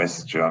their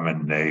West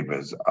German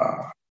neighbors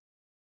are.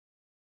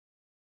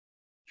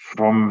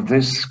 From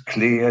this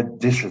clear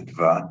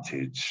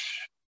disadvantage,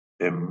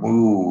 a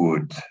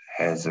mood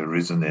has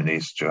arisen in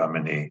East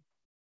Germany,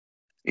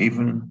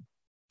 even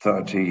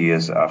 30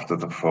 years after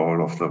the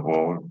fall of the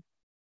wall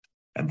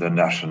and the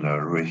national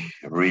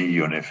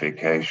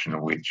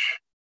reunification, which,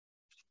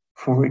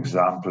 for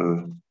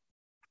example,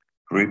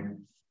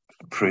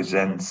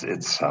 represents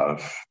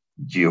itself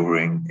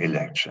during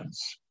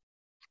elections.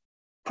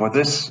 For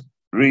this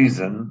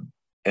reason,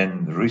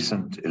 in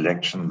recent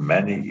election,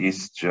 many in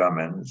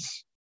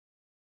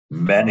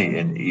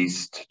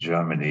East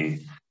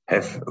Germany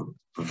have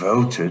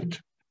voted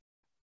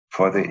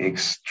for the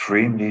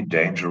extremely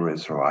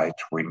dangerous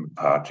right-wing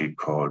party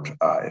called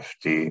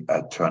AfD,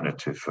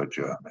 Alternative for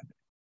Germany.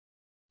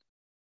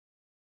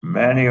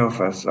 Many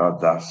of us are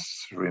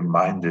thus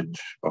reminded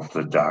of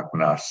the dark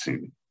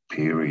Nazi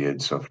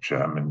periods of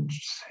German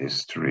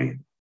history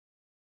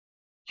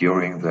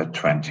during the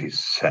 20th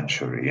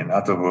century. In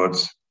other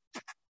words,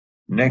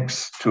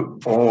 next to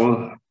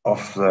all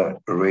of the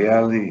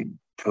really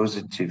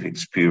positive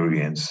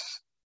experiences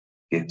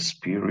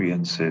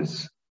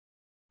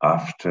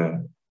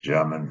after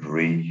German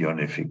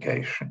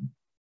reunification,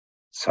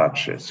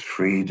 such as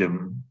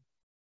freedom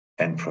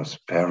and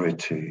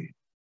prosperity,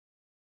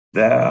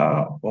 there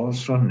are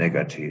also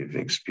negative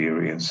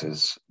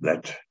experiences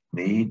that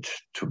need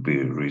to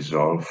be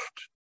resolved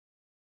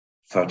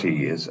 30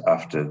 years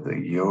after the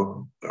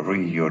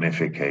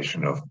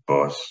reunification of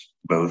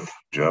both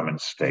German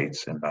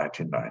states in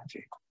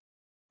 1990.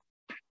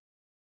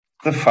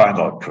 The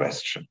final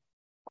question: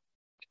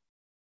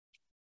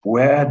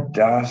 where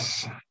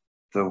does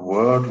the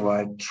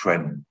worldwide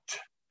trend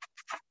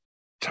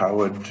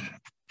toward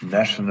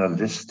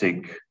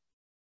nationalistic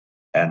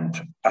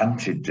and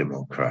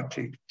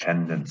anti-democratic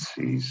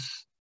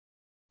tendencies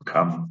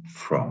come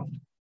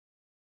from?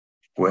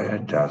 Where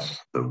does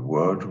the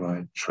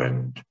worldwide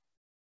trend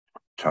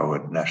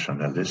toward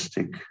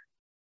nationalistic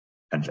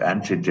and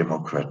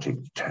anti-democratic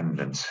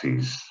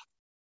tendencies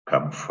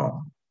come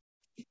from?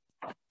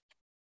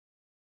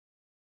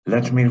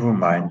 Let me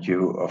remind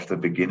you of the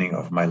beginning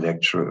of my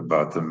lecture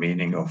about the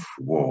meaning of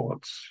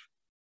words,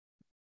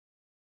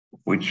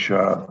 which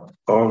are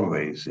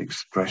always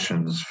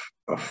expressions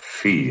of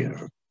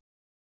fear.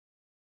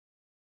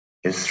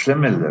 A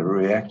similar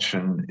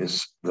reaction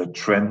is the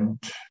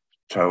trend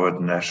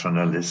toward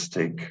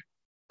nationalistic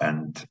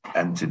and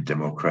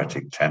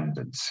anti-democratic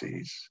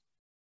tendencies.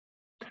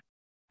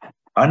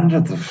 Under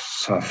the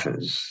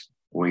surface,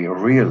 we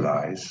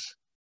realize,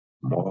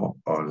 more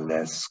or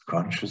less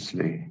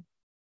consciously,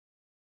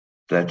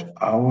 that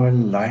our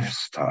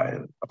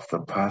lifestyle of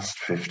the past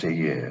 50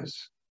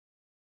 years,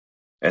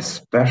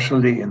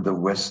 especially in the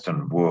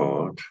Western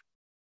world,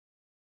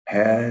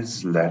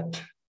 has led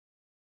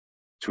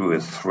to a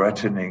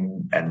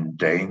threatening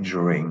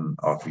endangering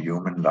of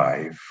human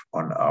life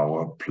on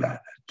our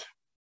planet.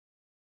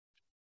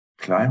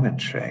 Climate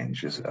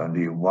change is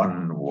only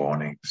one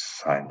warning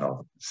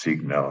signal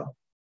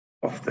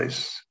of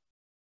this.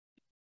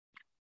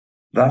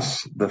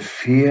 Thus, the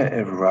fear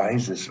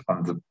arises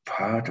on the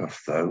part of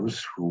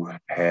those who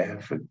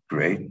have a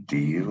great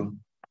deal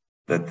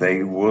that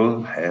they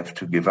will have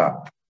to give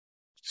up.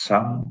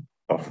 Some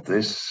of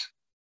this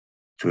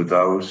to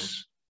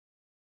those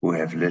who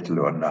have little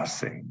or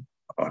nothing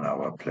on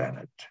our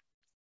planet.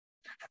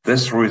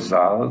 This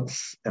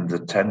results in the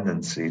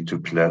tendency to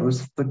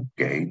close the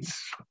gates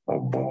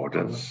or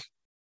borders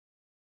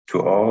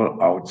to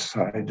all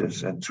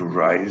outsiders and to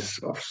rise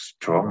of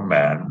strong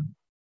men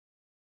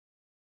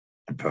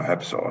and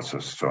perhaps also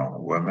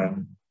strong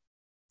women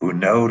who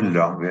no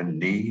longer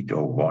need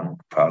or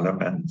want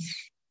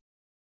parliaments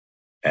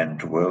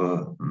and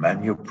will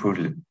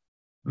manipulate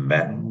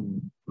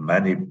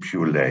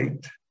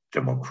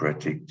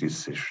democratic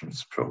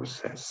decisions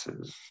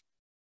processes.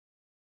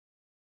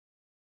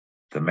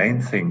 The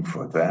main thing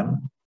for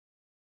them,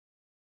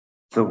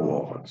 the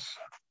wars.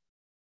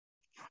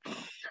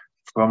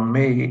 From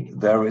me,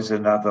 there is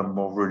another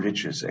more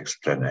religious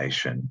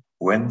explanation.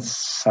 When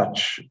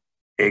such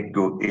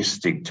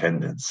egoistic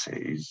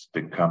tendencies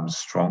become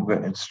stronger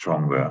and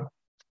stronger,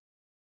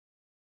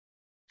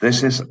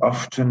 this is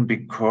often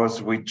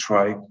because we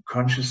try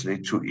consciously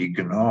to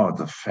ignore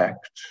the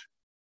fact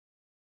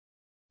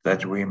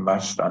that we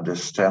must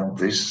understand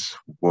this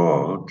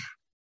world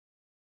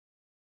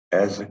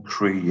as a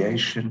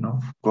creation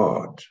of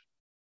God,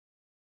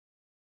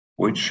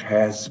 which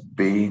has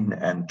been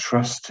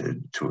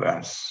entrusted to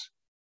us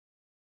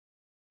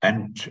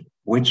and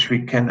which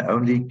we can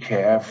only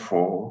care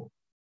for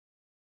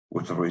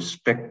with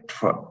respect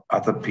for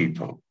other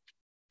people,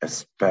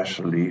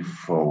 especially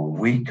for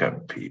weaker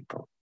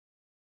people.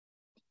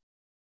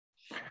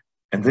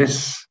 And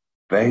this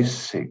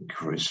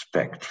basic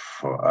respect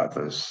for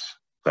others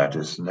that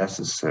is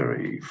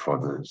necessary for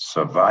the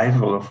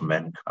survival of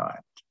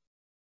mankind,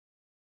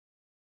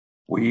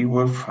 we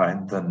will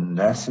find the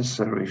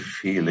necessary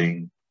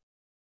feeling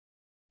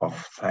of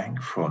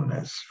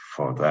thankfulness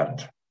for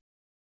that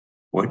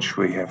which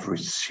we have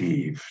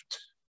received,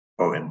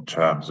 or in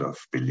terms of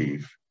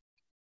belief,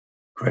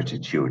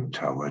 gratitude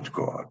toward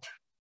God.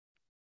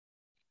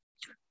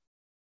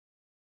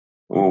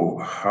 Oh,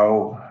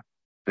 how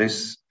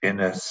this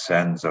inner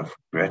sense of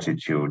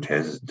gratitude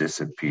has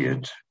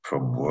disappeared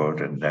from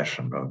world and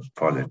national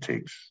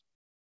politics,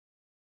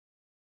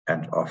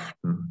 and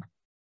often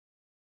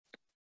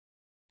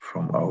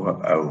from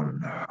our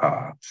own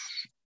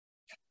hearts.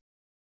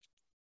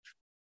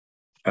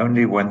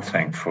 Only when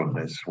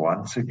thankfulness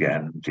once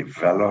again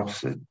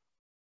develops a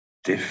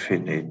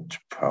definite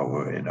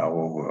power in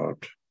our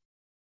world,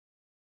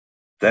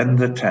 then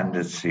the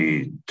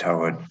tendency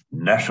toward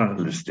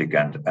nationalistic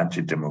and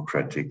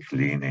anti-democratic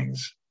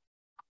leanings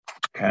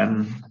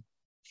can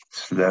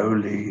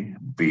slowly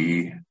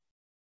be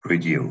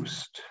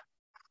reduced.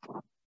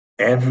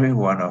 Every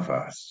one of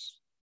us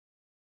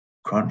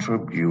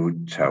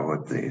contribute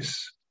toward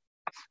this,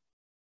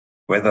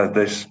 whether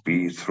this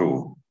be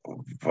through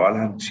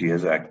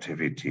volunteers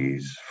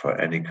activities for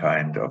any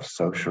kind of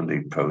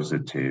socially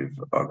positive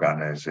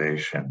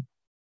organization,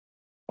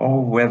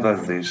 or whether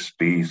this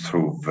be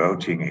through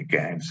voting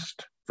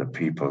against the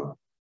people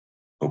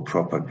who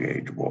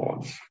propagate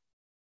wars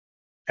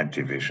and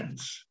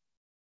divisions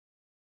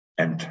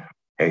and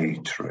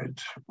hatred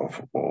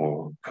of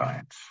all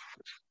kinds.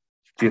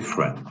 Dear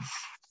friends,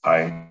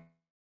 I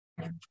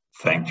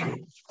thank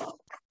you.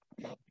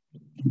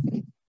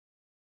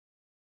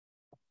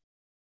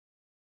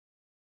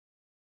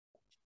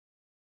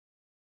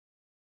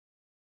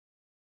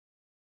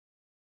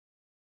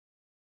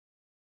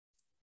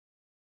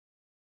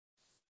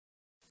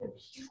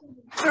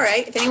 All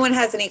right, if anyone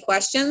has any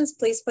questions,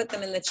 please put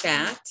them in the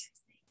chat.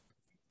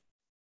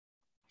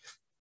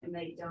 And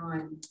they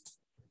Don.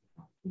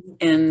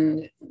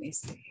 And let me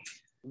see.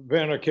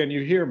 Werner, can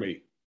you hear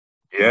me?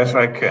 Yes,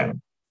 I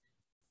can.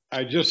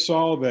 I just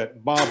saw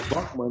that Bob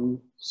Buckman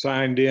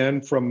signed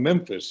in from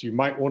Memphis. You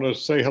might want to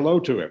say hello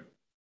to him.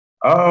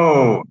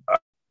 Oh,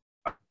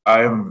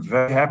 I'm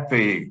very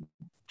happy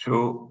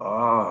to,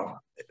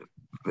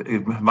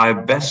 my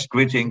best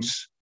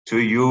greetings to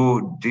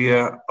you,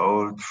 dear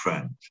old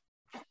friend.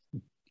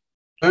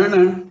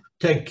 Werner,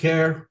 take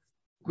care.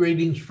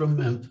 Greetings from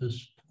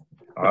Memphis.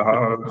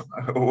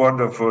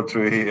 Wonderful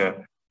to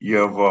hear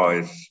your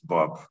voice,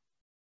 Bob.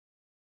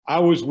 I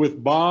was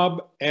with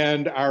Bob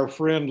and our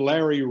friend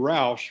Larry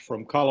Roush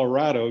from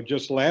Colorado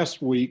just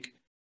last week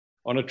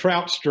on a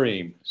trout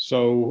stream.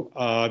 So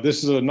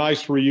this is a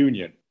nice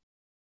reunion.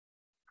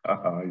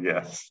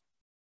 Yes.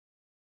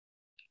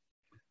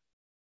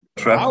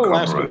 I'll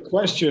ask a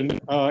question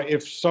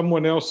if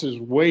someone else is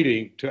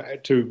waiting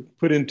to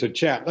put into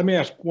chat. Let me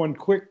ask one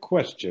quick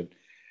question.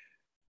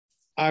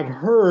 I've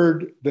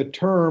heard the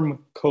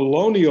term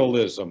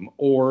colonialism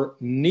or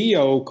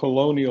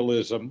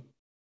neo-colonialism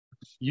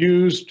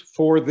used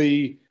for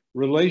the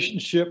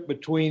relationship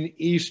between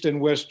East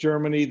and West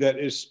Germany that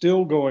is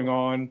still going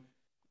on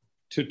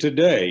to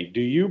today.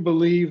 Do you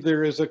believe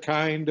there is a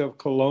kind of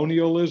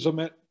colonialism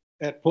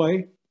at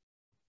play?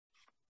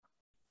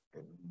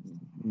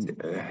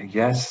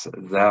 Yes,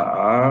 there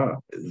are.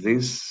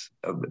 These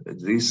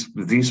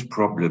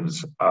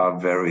problems are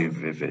very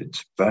vivid,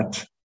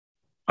 but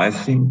I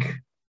think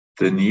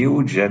the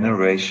new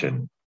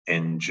generation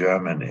in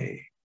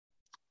Germany,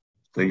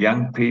 the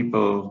young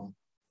people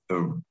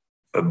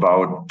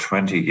about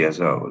 20 years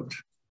old,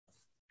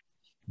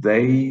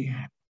 they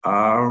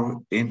are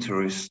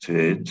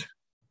interested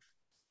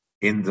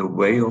in the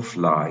way of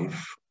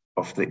life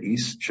of the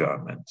East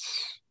Germans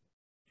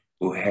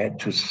who had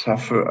to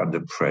suffer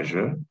under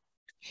pressure.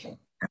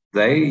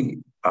 They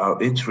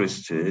are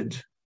interested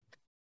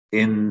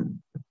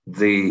in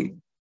the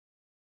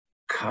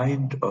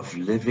kind of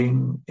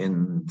living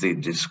in the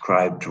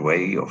described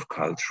way of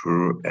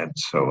culture and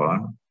so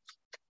on,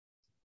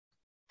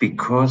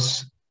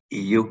 because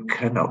you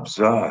can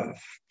observe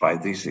by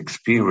these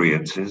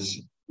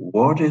experiences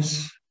what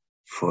is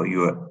for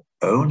your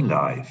own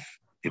life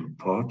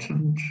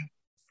important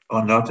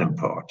or not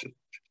important.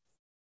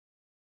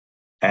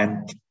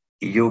 And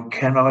you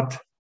cannot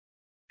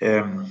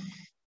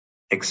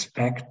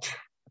expect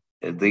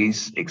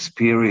these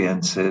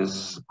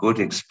experiences, good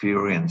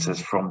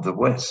experiences from the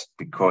West,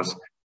 because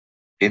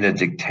in a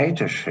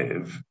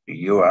dictatorship,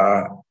 you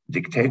are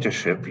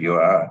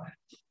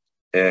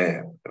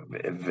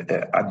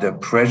under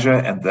pressure,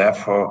 and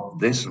therefore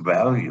these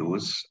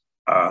values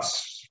are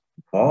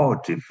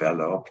more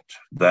developed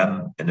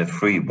than in a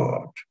free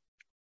world.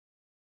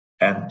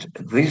 And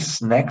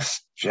these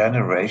next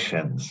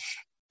generations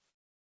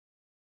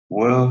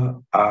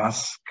will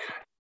ask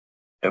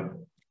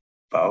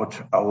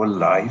about our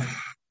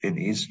life in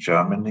East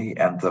Germany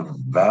and the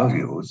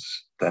values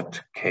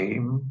that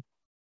came,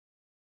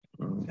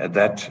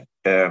 that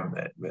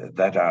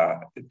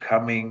are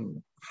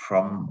coming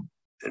from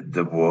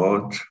the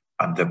world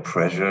under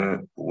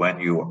pressure when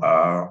you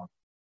are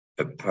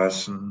a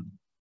person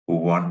who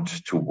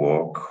wants to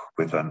walk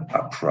with an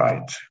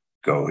upright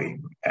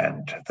going.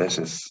 And this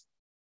is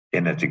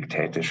in a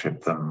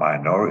dictatorship the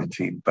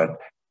minority, but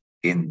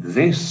in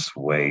this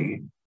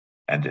way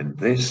and in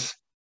this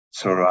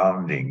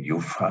surrounding,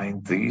 you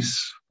find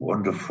these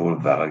wonderful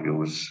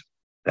values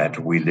that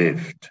we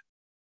lived.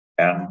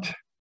 And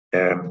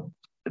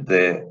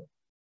the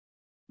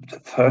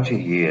 30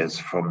 years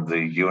from the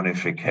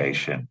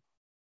unification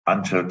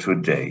until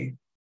today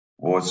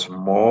was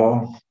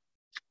more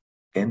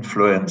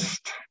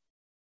influenced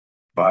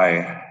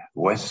by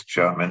West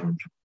German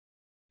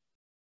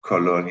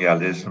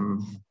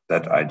colonialism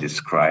that I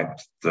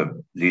described,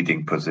 the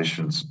leading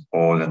positions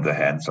all in the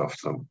hands of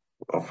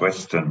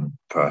Western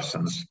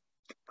persons,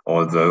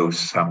 although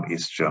some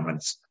East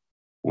Germans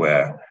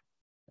were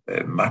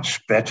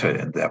much better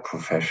in their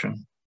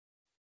profession.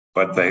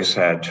 But they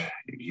said,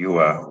 you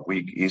are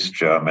weak East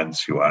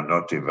Germans, you are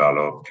not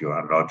developed, you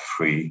are not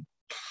free.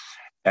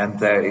 And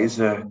there is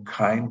a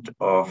kind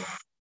of,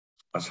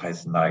 was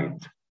heißt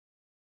Neid?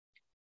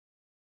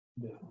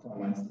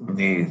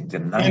 Nee, the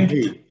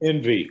Neid.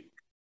 Envy.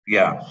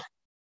 Yeah.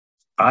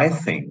 I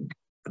think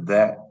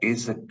there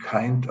is a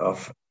kind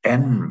of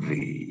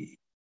envy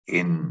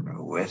in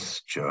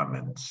West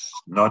Germans,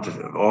 not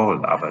all,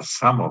 but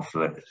some of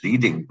the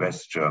leading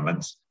West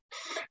Germans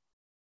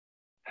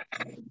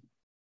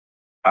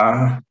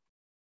are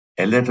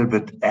a little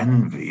bit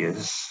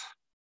envious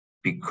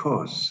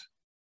because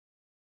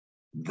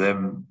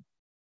the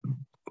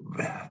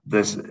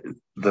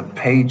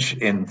page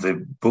in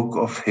the book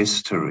of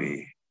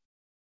history,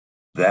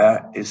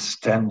 there is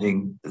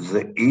standing,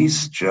 the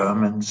East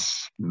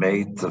Germans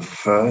made the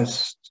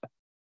first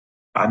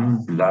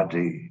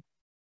unbloody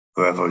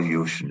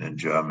revolution in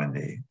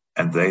Germany.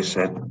 And they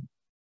said,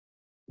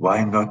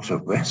 why not the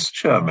West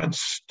Germans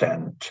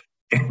stand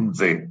in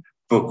the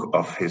book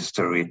of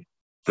history,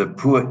 the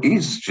poor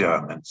East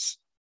Germans?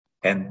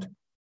 And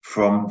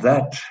from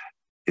that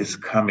is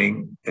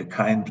coming a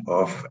kind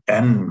of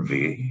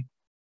envy.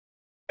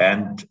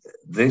 And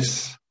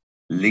this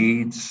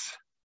leads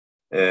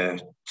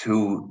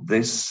to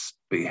this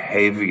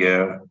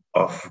behavior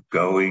of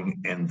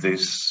going in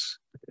this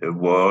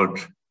world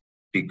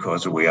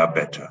because we are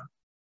better.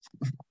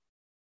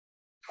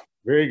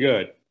 Very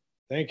good.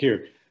 Thank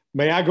you.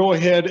 May I go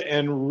ahead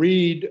and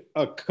read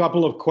a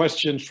couple of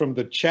questions from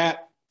the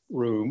chat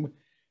room,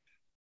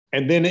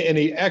 and then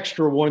any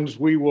extra ones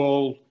we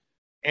will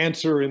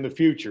answer in the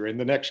future, in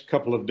the next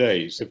couple of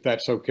days, if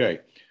that's okay.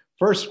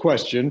 First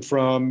question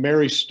from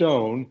Mary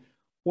Stone.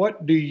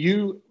 What do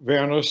you,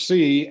 Werner,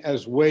 see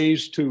as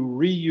ways to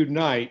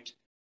reunite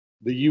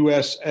the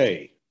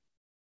USA?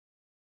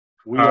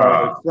 We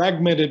are a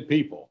fragmented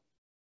people.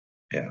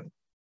 Yeah.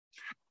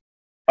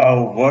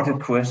 Oh, what a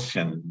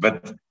question.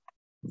 But,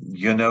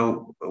 you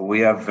know,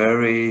 we are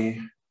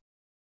very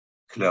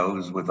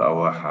close with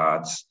our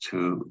hearts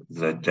to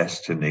the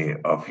destiny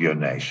of your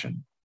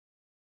nation.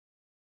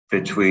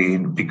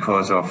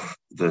 Because of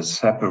the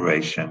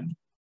separation,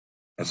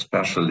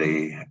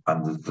 especially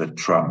under the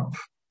Trump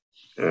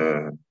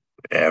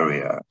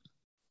area.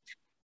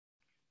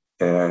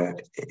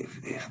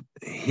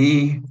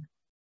 He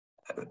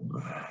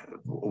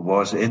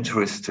was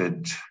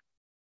interested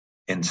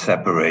in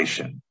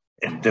separation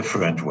in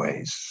different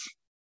ways.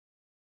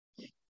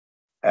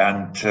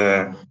 And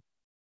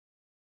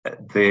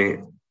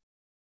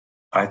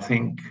I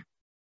think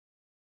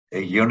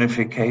a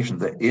unification,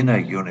 the inner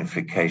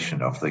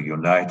unification of the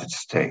United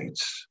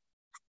States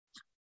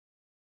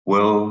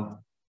will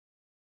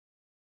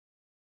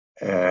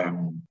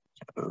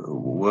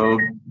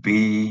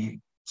be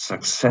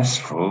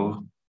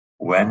successful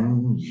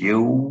when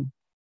you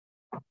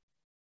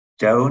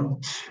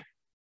don't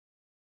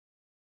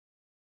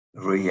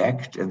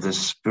react in the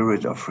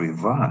spirit of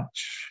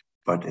revenge,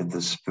 but in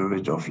the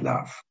spirit of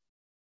love.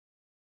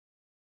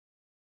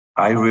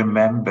 I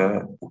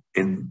remember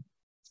in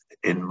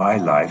my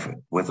life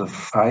with a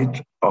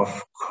fight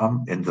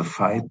in the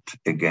fight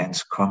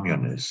against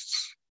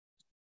communists,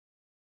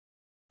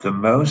 the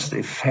most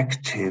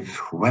effective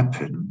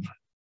weapon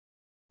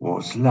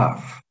was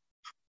love.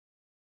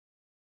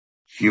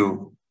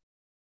 You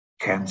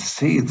can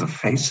see the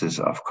faces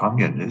of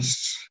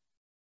communists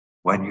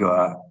when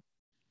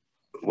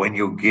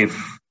you give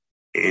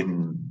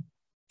in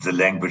the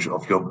language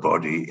of your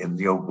body, in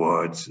your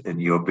words, in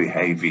your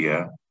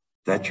behavior,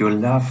 that you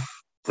love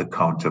the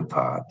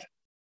counterpart.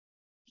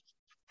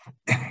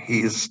 He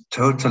is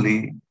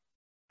totally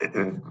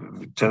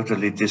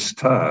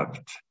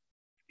disturbed.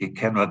 He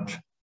cannot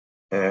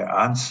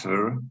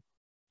answer,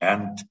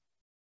 and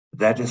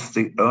that is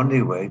the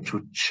only way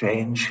to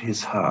change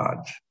his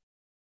heart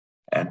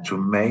and to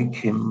make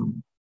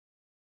him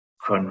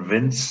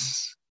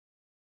convince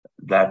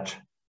that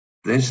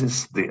this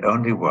is the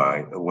only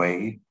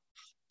way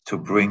to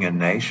bring a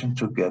nation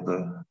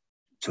together,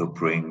 to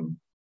bring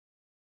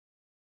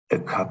a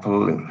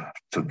couple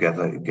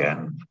together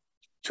again,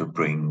 to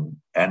bring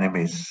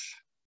enemies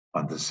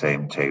on the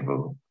same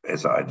table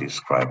as I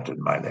described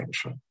in my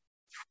lecture.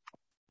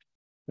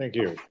 Thank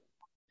you.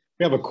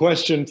 We have a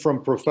question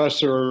from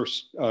Professor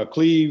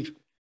Cleve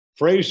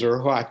Fraser,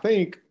 who I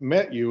think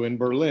met you in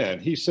Berlin.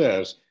 He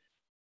says,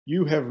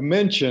 you have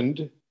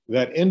mentioned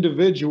that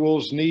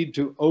individuals need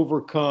to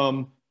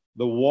overcome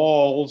the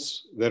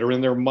walls that are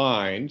in their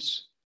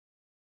minds.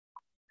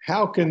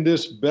 How can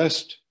this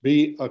best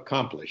be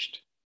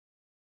accomplished?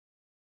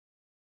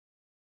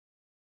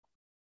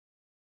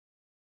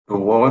 The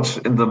walls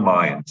in the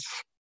minds.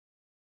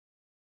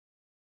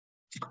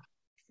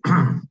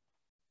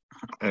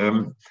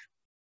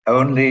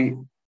 Only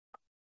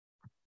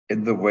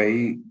in the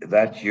way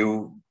that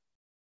you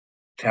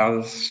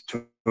tell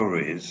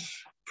stories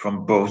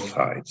from both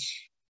sides,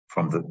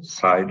 from the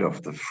side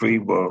of the free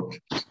world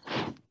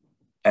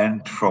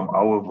and from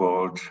our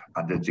world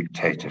under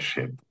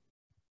dictatorship.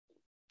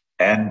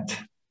 And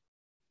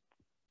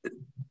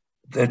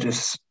that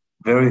is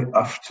very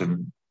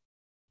often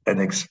an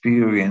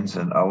experience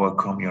in our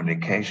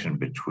communication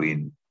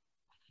between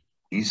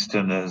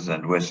Easterners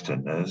and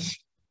Westerners,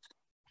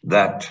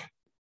 that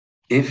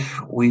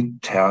if we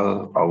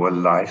tell our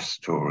life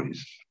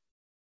stories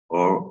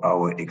or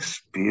our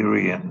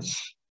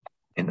experience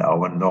in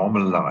our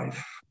normal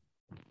life,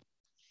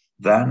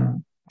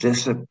 then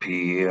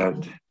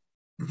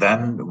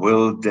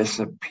will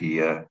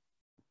disappear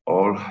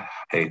all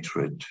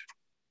hatred,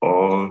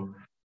 all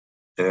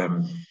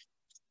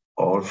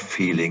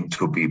feeling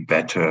to be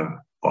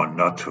better or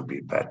not to be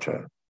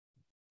better.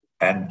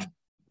 And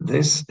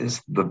this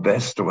is the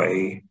best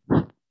way.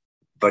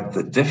 But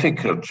the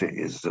difficulty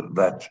is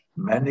that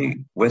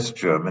many West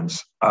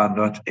Germans are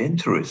not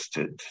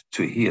interested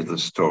to hear the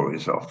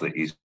stories of the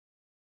East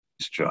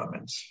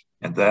Germans.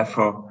 And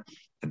therefore,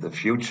 in the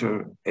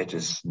future, it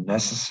is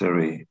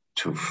necessary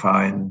to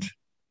find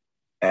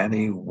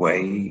any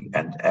way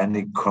and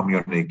any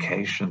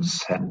communication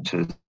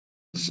centers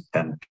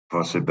and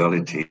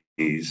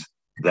possibilities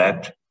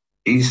that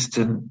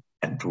Eastern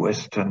and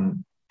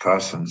Western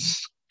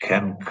persons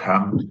can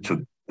come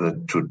to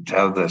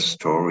tell their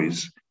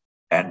stories.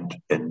 And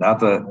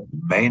another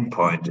main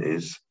point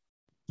is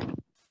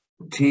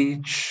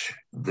teach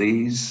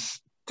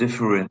these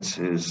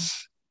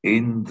differences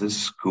in the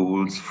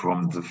schools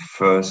from the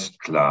first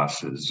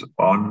classes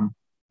on,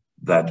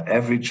 that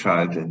every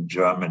child in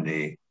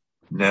Germany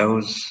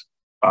knows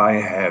I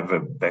have a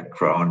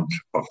background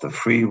of the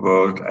free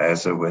world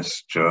as a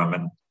West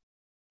German,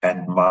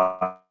 and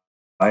my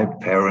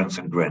parents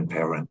and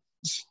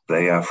grandparents,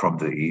 they are from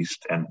the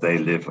East and they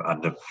live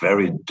under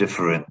very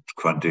different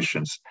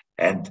conditions.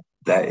 And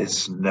there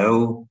is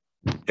no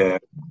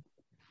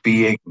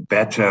being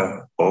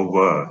better or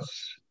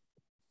worse.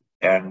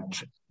 And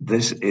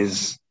this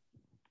is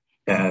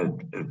a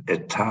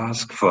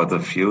task for the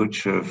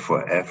future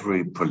for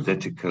every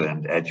political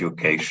and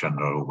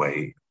educational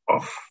way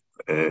of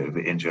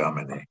in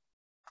Germany.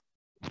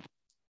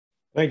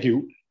 Thank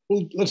you.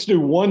 Well, let's do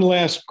one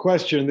last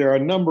question. There are a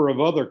number of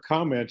other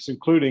comments,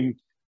 including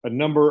a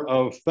number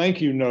of thank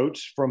you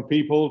notes from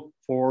people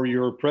for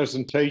your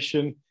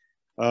presentation.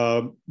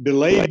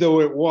 Delayed though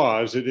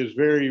it is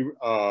very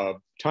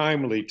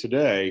timely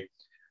today.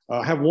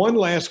 I have one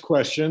last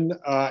question,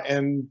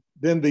 and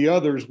then the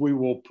others we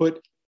will put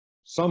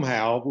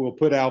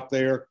out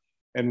there,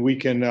 and we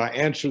can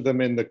answer them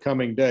in the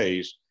coming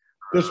days.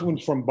 This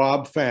one's from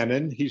Bob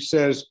Fannin. He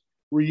says,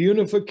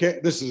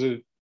 reunification, this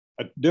is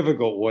a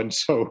difficult one,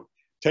 so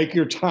take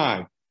your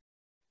time.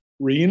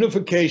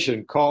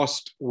 Reunification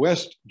cost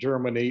West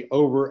Germany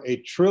over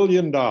 $1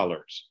 trillion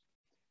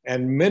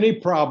and many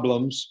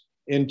problems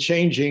in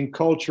changing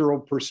cultural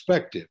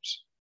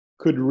perspectives.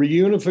 Could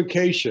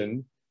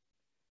reunification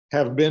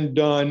have been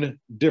done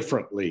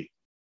differently?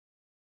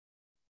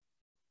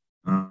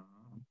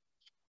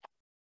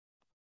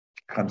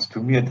 Kannst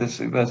du mir das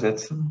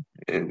übersetzen?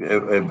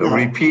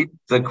 Repeat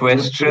the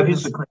question.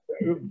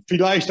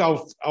 Vielleicht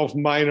auf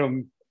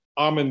meinem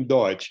armen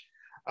Deutsch.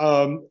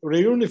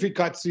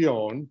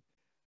 Reunifikation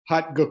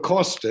hat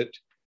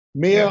gekostet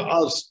mehr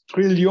als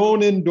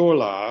Trillionen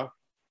Dollar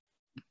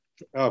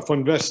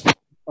von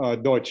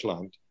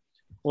Westdeutschland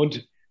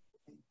und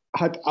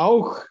hat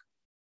auch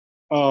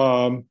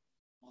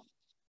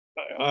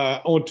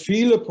und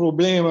viele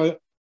Probleme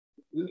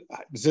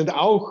sind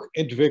auch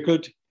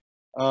entwickelt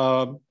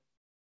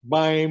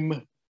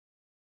beim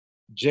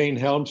Jane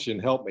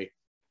Helmchen, help me,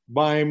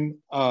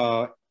 beim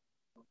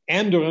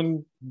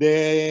Ändern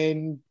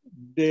der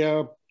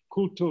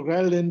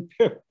kulturellen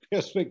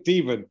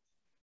Perspektiven.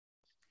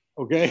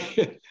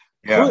 Okay?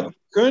 Yeah.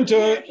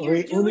 Könnte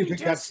You're doing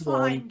just Reunifikation.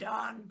 fine,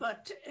 Don,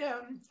 but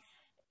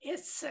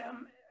it's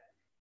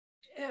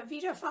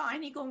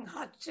Wiedervereinigung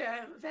hat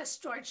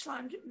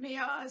Westdeutschland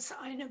mehr als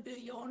 $1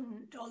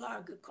 Billion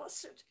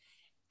gekostet.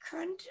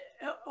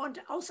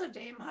 Und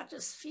außerdem hat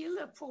es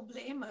viele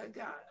Probleme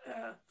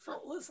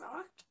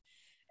verursacht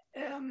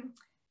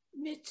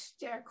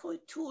mit der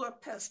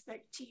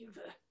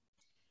Kulturperspektive.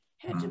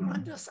 Hätte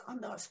man das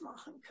anders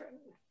machen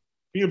können?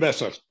 Viel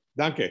besser.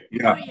 Danke.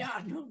 Yeah. Oh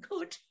ja, nun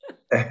gut.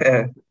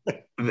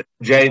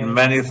 Jane,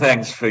 many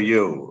thanks for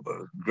you.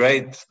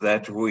 Great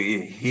that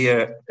we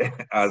hear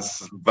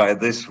us by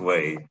this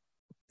way.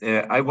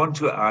 I want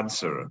to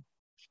answer.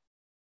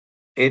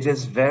 It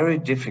is very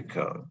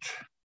difficult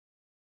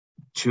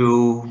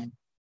to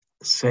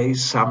say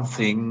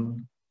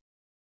something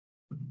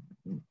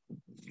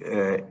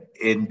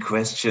in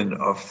question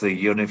of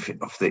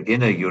the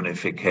inner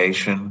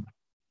unification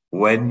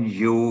when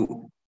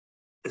you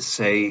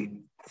say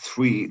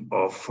 3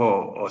 or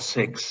 4 or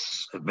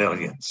 6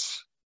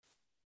 millions.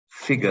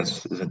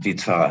 Figures, die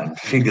Zahlen,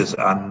 figures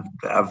are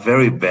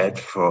very bad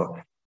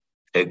for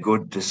a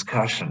good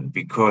discussion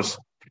because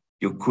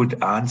you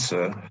could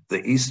answer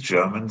the East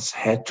Germans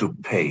had to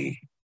pay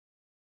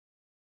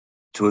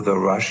to the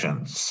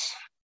Russians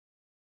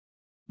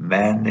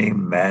many,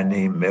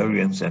 many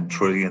millions and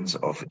trillions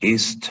of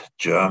East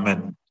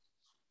German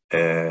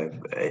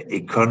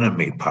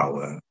economy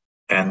power.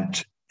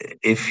 And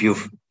if you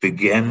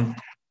begin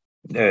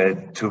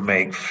to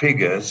make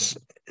figures,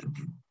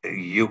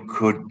 you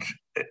could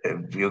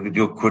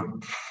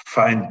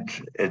find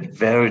a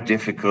very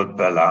difficult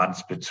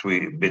balance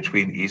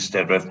between East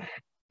and West.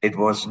 It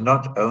was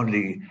not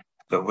only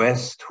the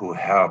West who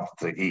helped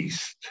the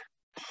East.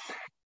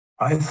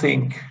 I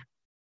think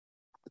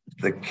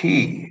the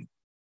key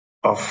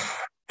of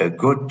a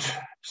good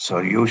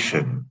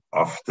solution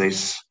of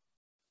this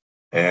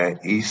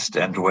East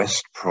and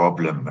West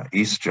problem,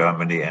 East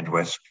Germany and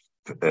West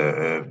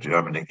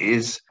Germany,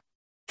 is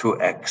to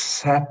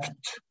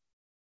accept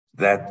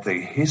that the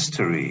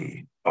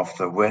history of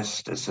the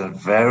West is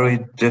very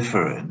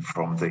different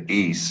from the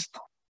East.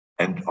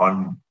 And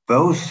on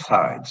both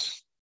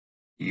sides,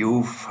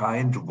 you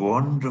find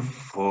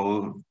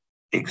wonderful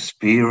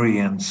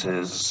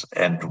experiences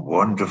and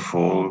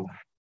wonderful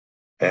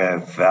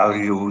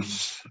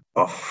values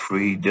of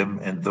freedom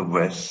in the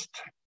West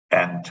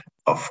and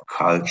of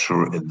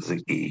culture in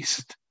the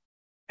East.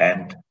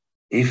 And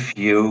if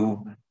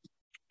you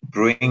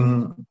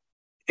bring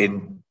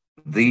in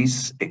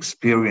these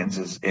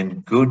experiences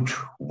in good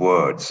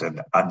words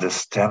and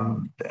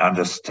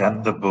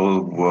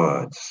understandable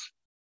words,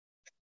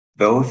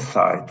 both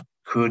sides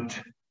could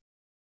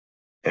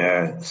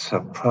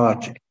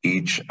support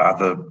each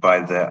other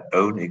by their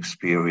own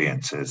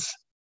experiences.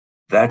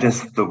 That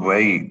is the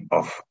way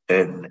of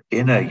an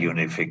inner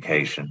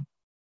unification,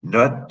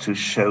 not to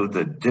show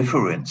the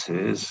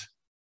differences,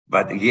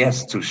 but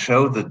yes, to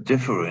show the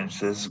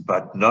differences,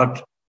 but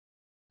not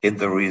in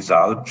the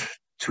result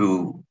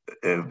to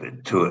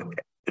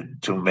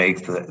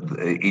make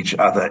each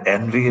other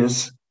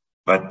envious,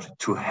 but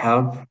to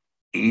help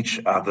each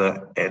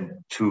other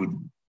and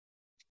to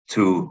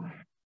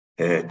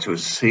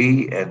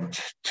see and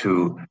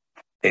to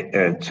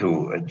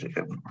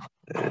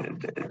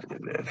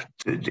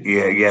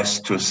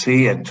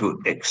see and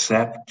to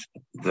accept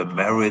the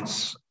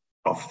merits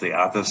of the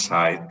other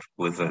side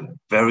with a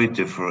very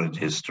different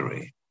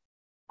history.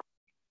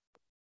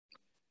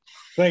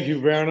 Thank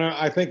you, Werner.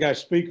 I think I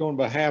speak on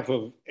behalf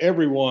of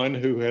everyone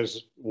who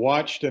has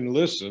watched and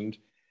listened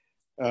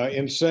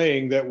in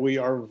saying that we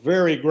are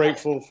very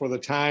grateful for the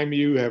time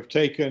you have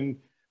taken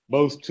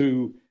both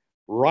to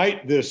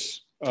write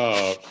this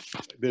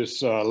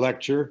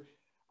lecture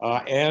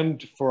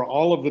and for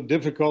all of the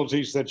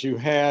difficulties that you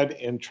had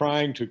in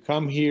trying to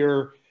come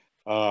here,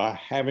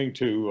 having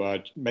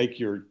to make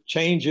your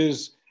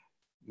changes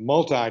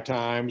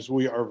multi-times.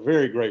 We are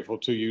very grateful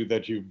to you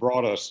that you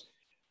brought us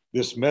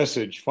this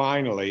message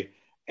finally.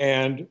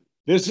 And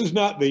this is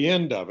not the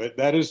end of it.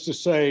 That is to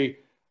say,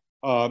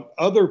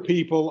 other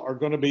people are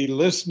going to be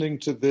listening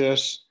to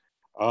this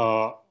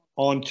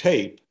on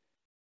tape,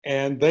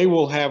 and they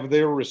will have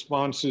their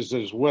responses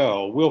as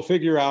well. We'll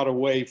figure out a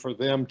way for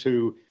them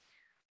to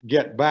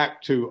get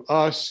back to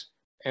us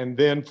and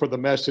then for the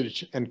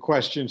message and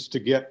questions to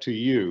get to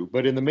you.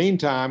 But in the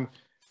meantime,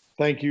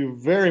 thank you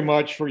very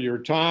much for your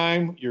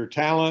time, your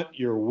talent,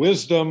 your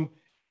wisdom,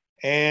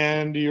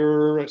 and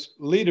your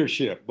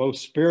leadership, both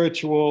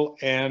spiritual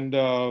and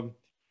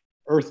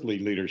earthly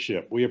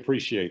leadership. We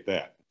appreciate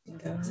that.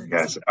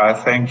 Yes, I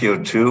thank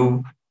you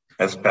too,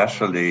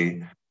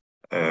 especially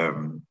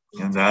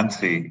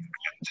Nancy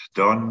and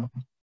Don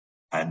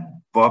and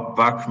Bob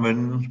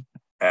Bachman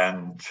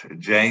and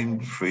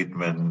Jane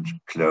Friedman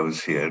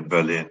close here in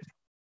Berlin,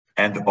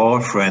 and all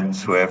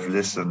friends who have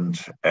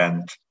listened,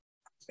 and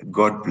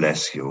God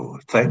bless you.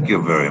 Thank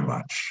you very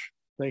much.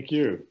 Thank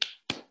you.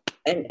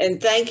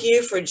 And thank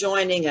you for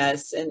joining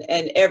us.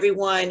 And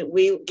everyone,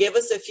 we give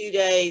us a few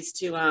days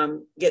to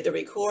get the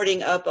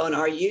recording up on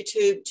our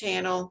YouTube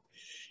channel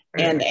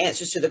and the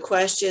answers to the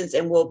questions.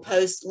 And we'll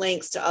post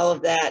links to all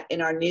of that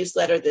in our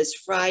newsletter this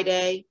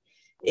Friday.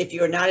 If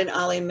you're not an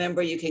OLLI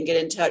member, you can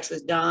get in touch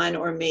with Don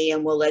or me,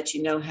 and we'll let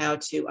you know how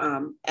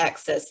to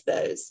access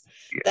those.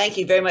 Thank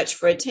you very much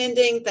for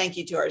attending. Thank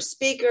you to our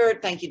speaker.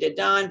 Thank you to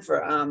Don for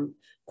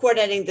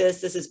coordinating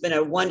this. This has been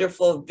a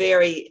wonderful,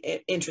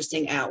 very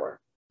interesting hour.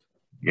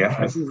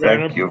 Yes,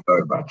 thank you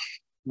very much.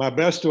 My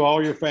best to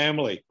all your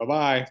family.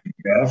 Bye-bye.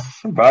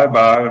 Yes,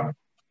 bye-bye.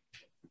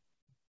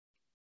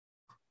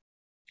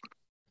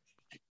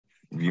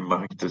 Wie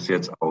mache ich das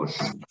jetzt aus?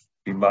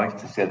 Wie mache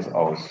ich das jetzt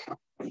aus?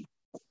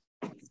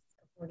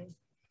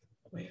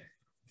 Where?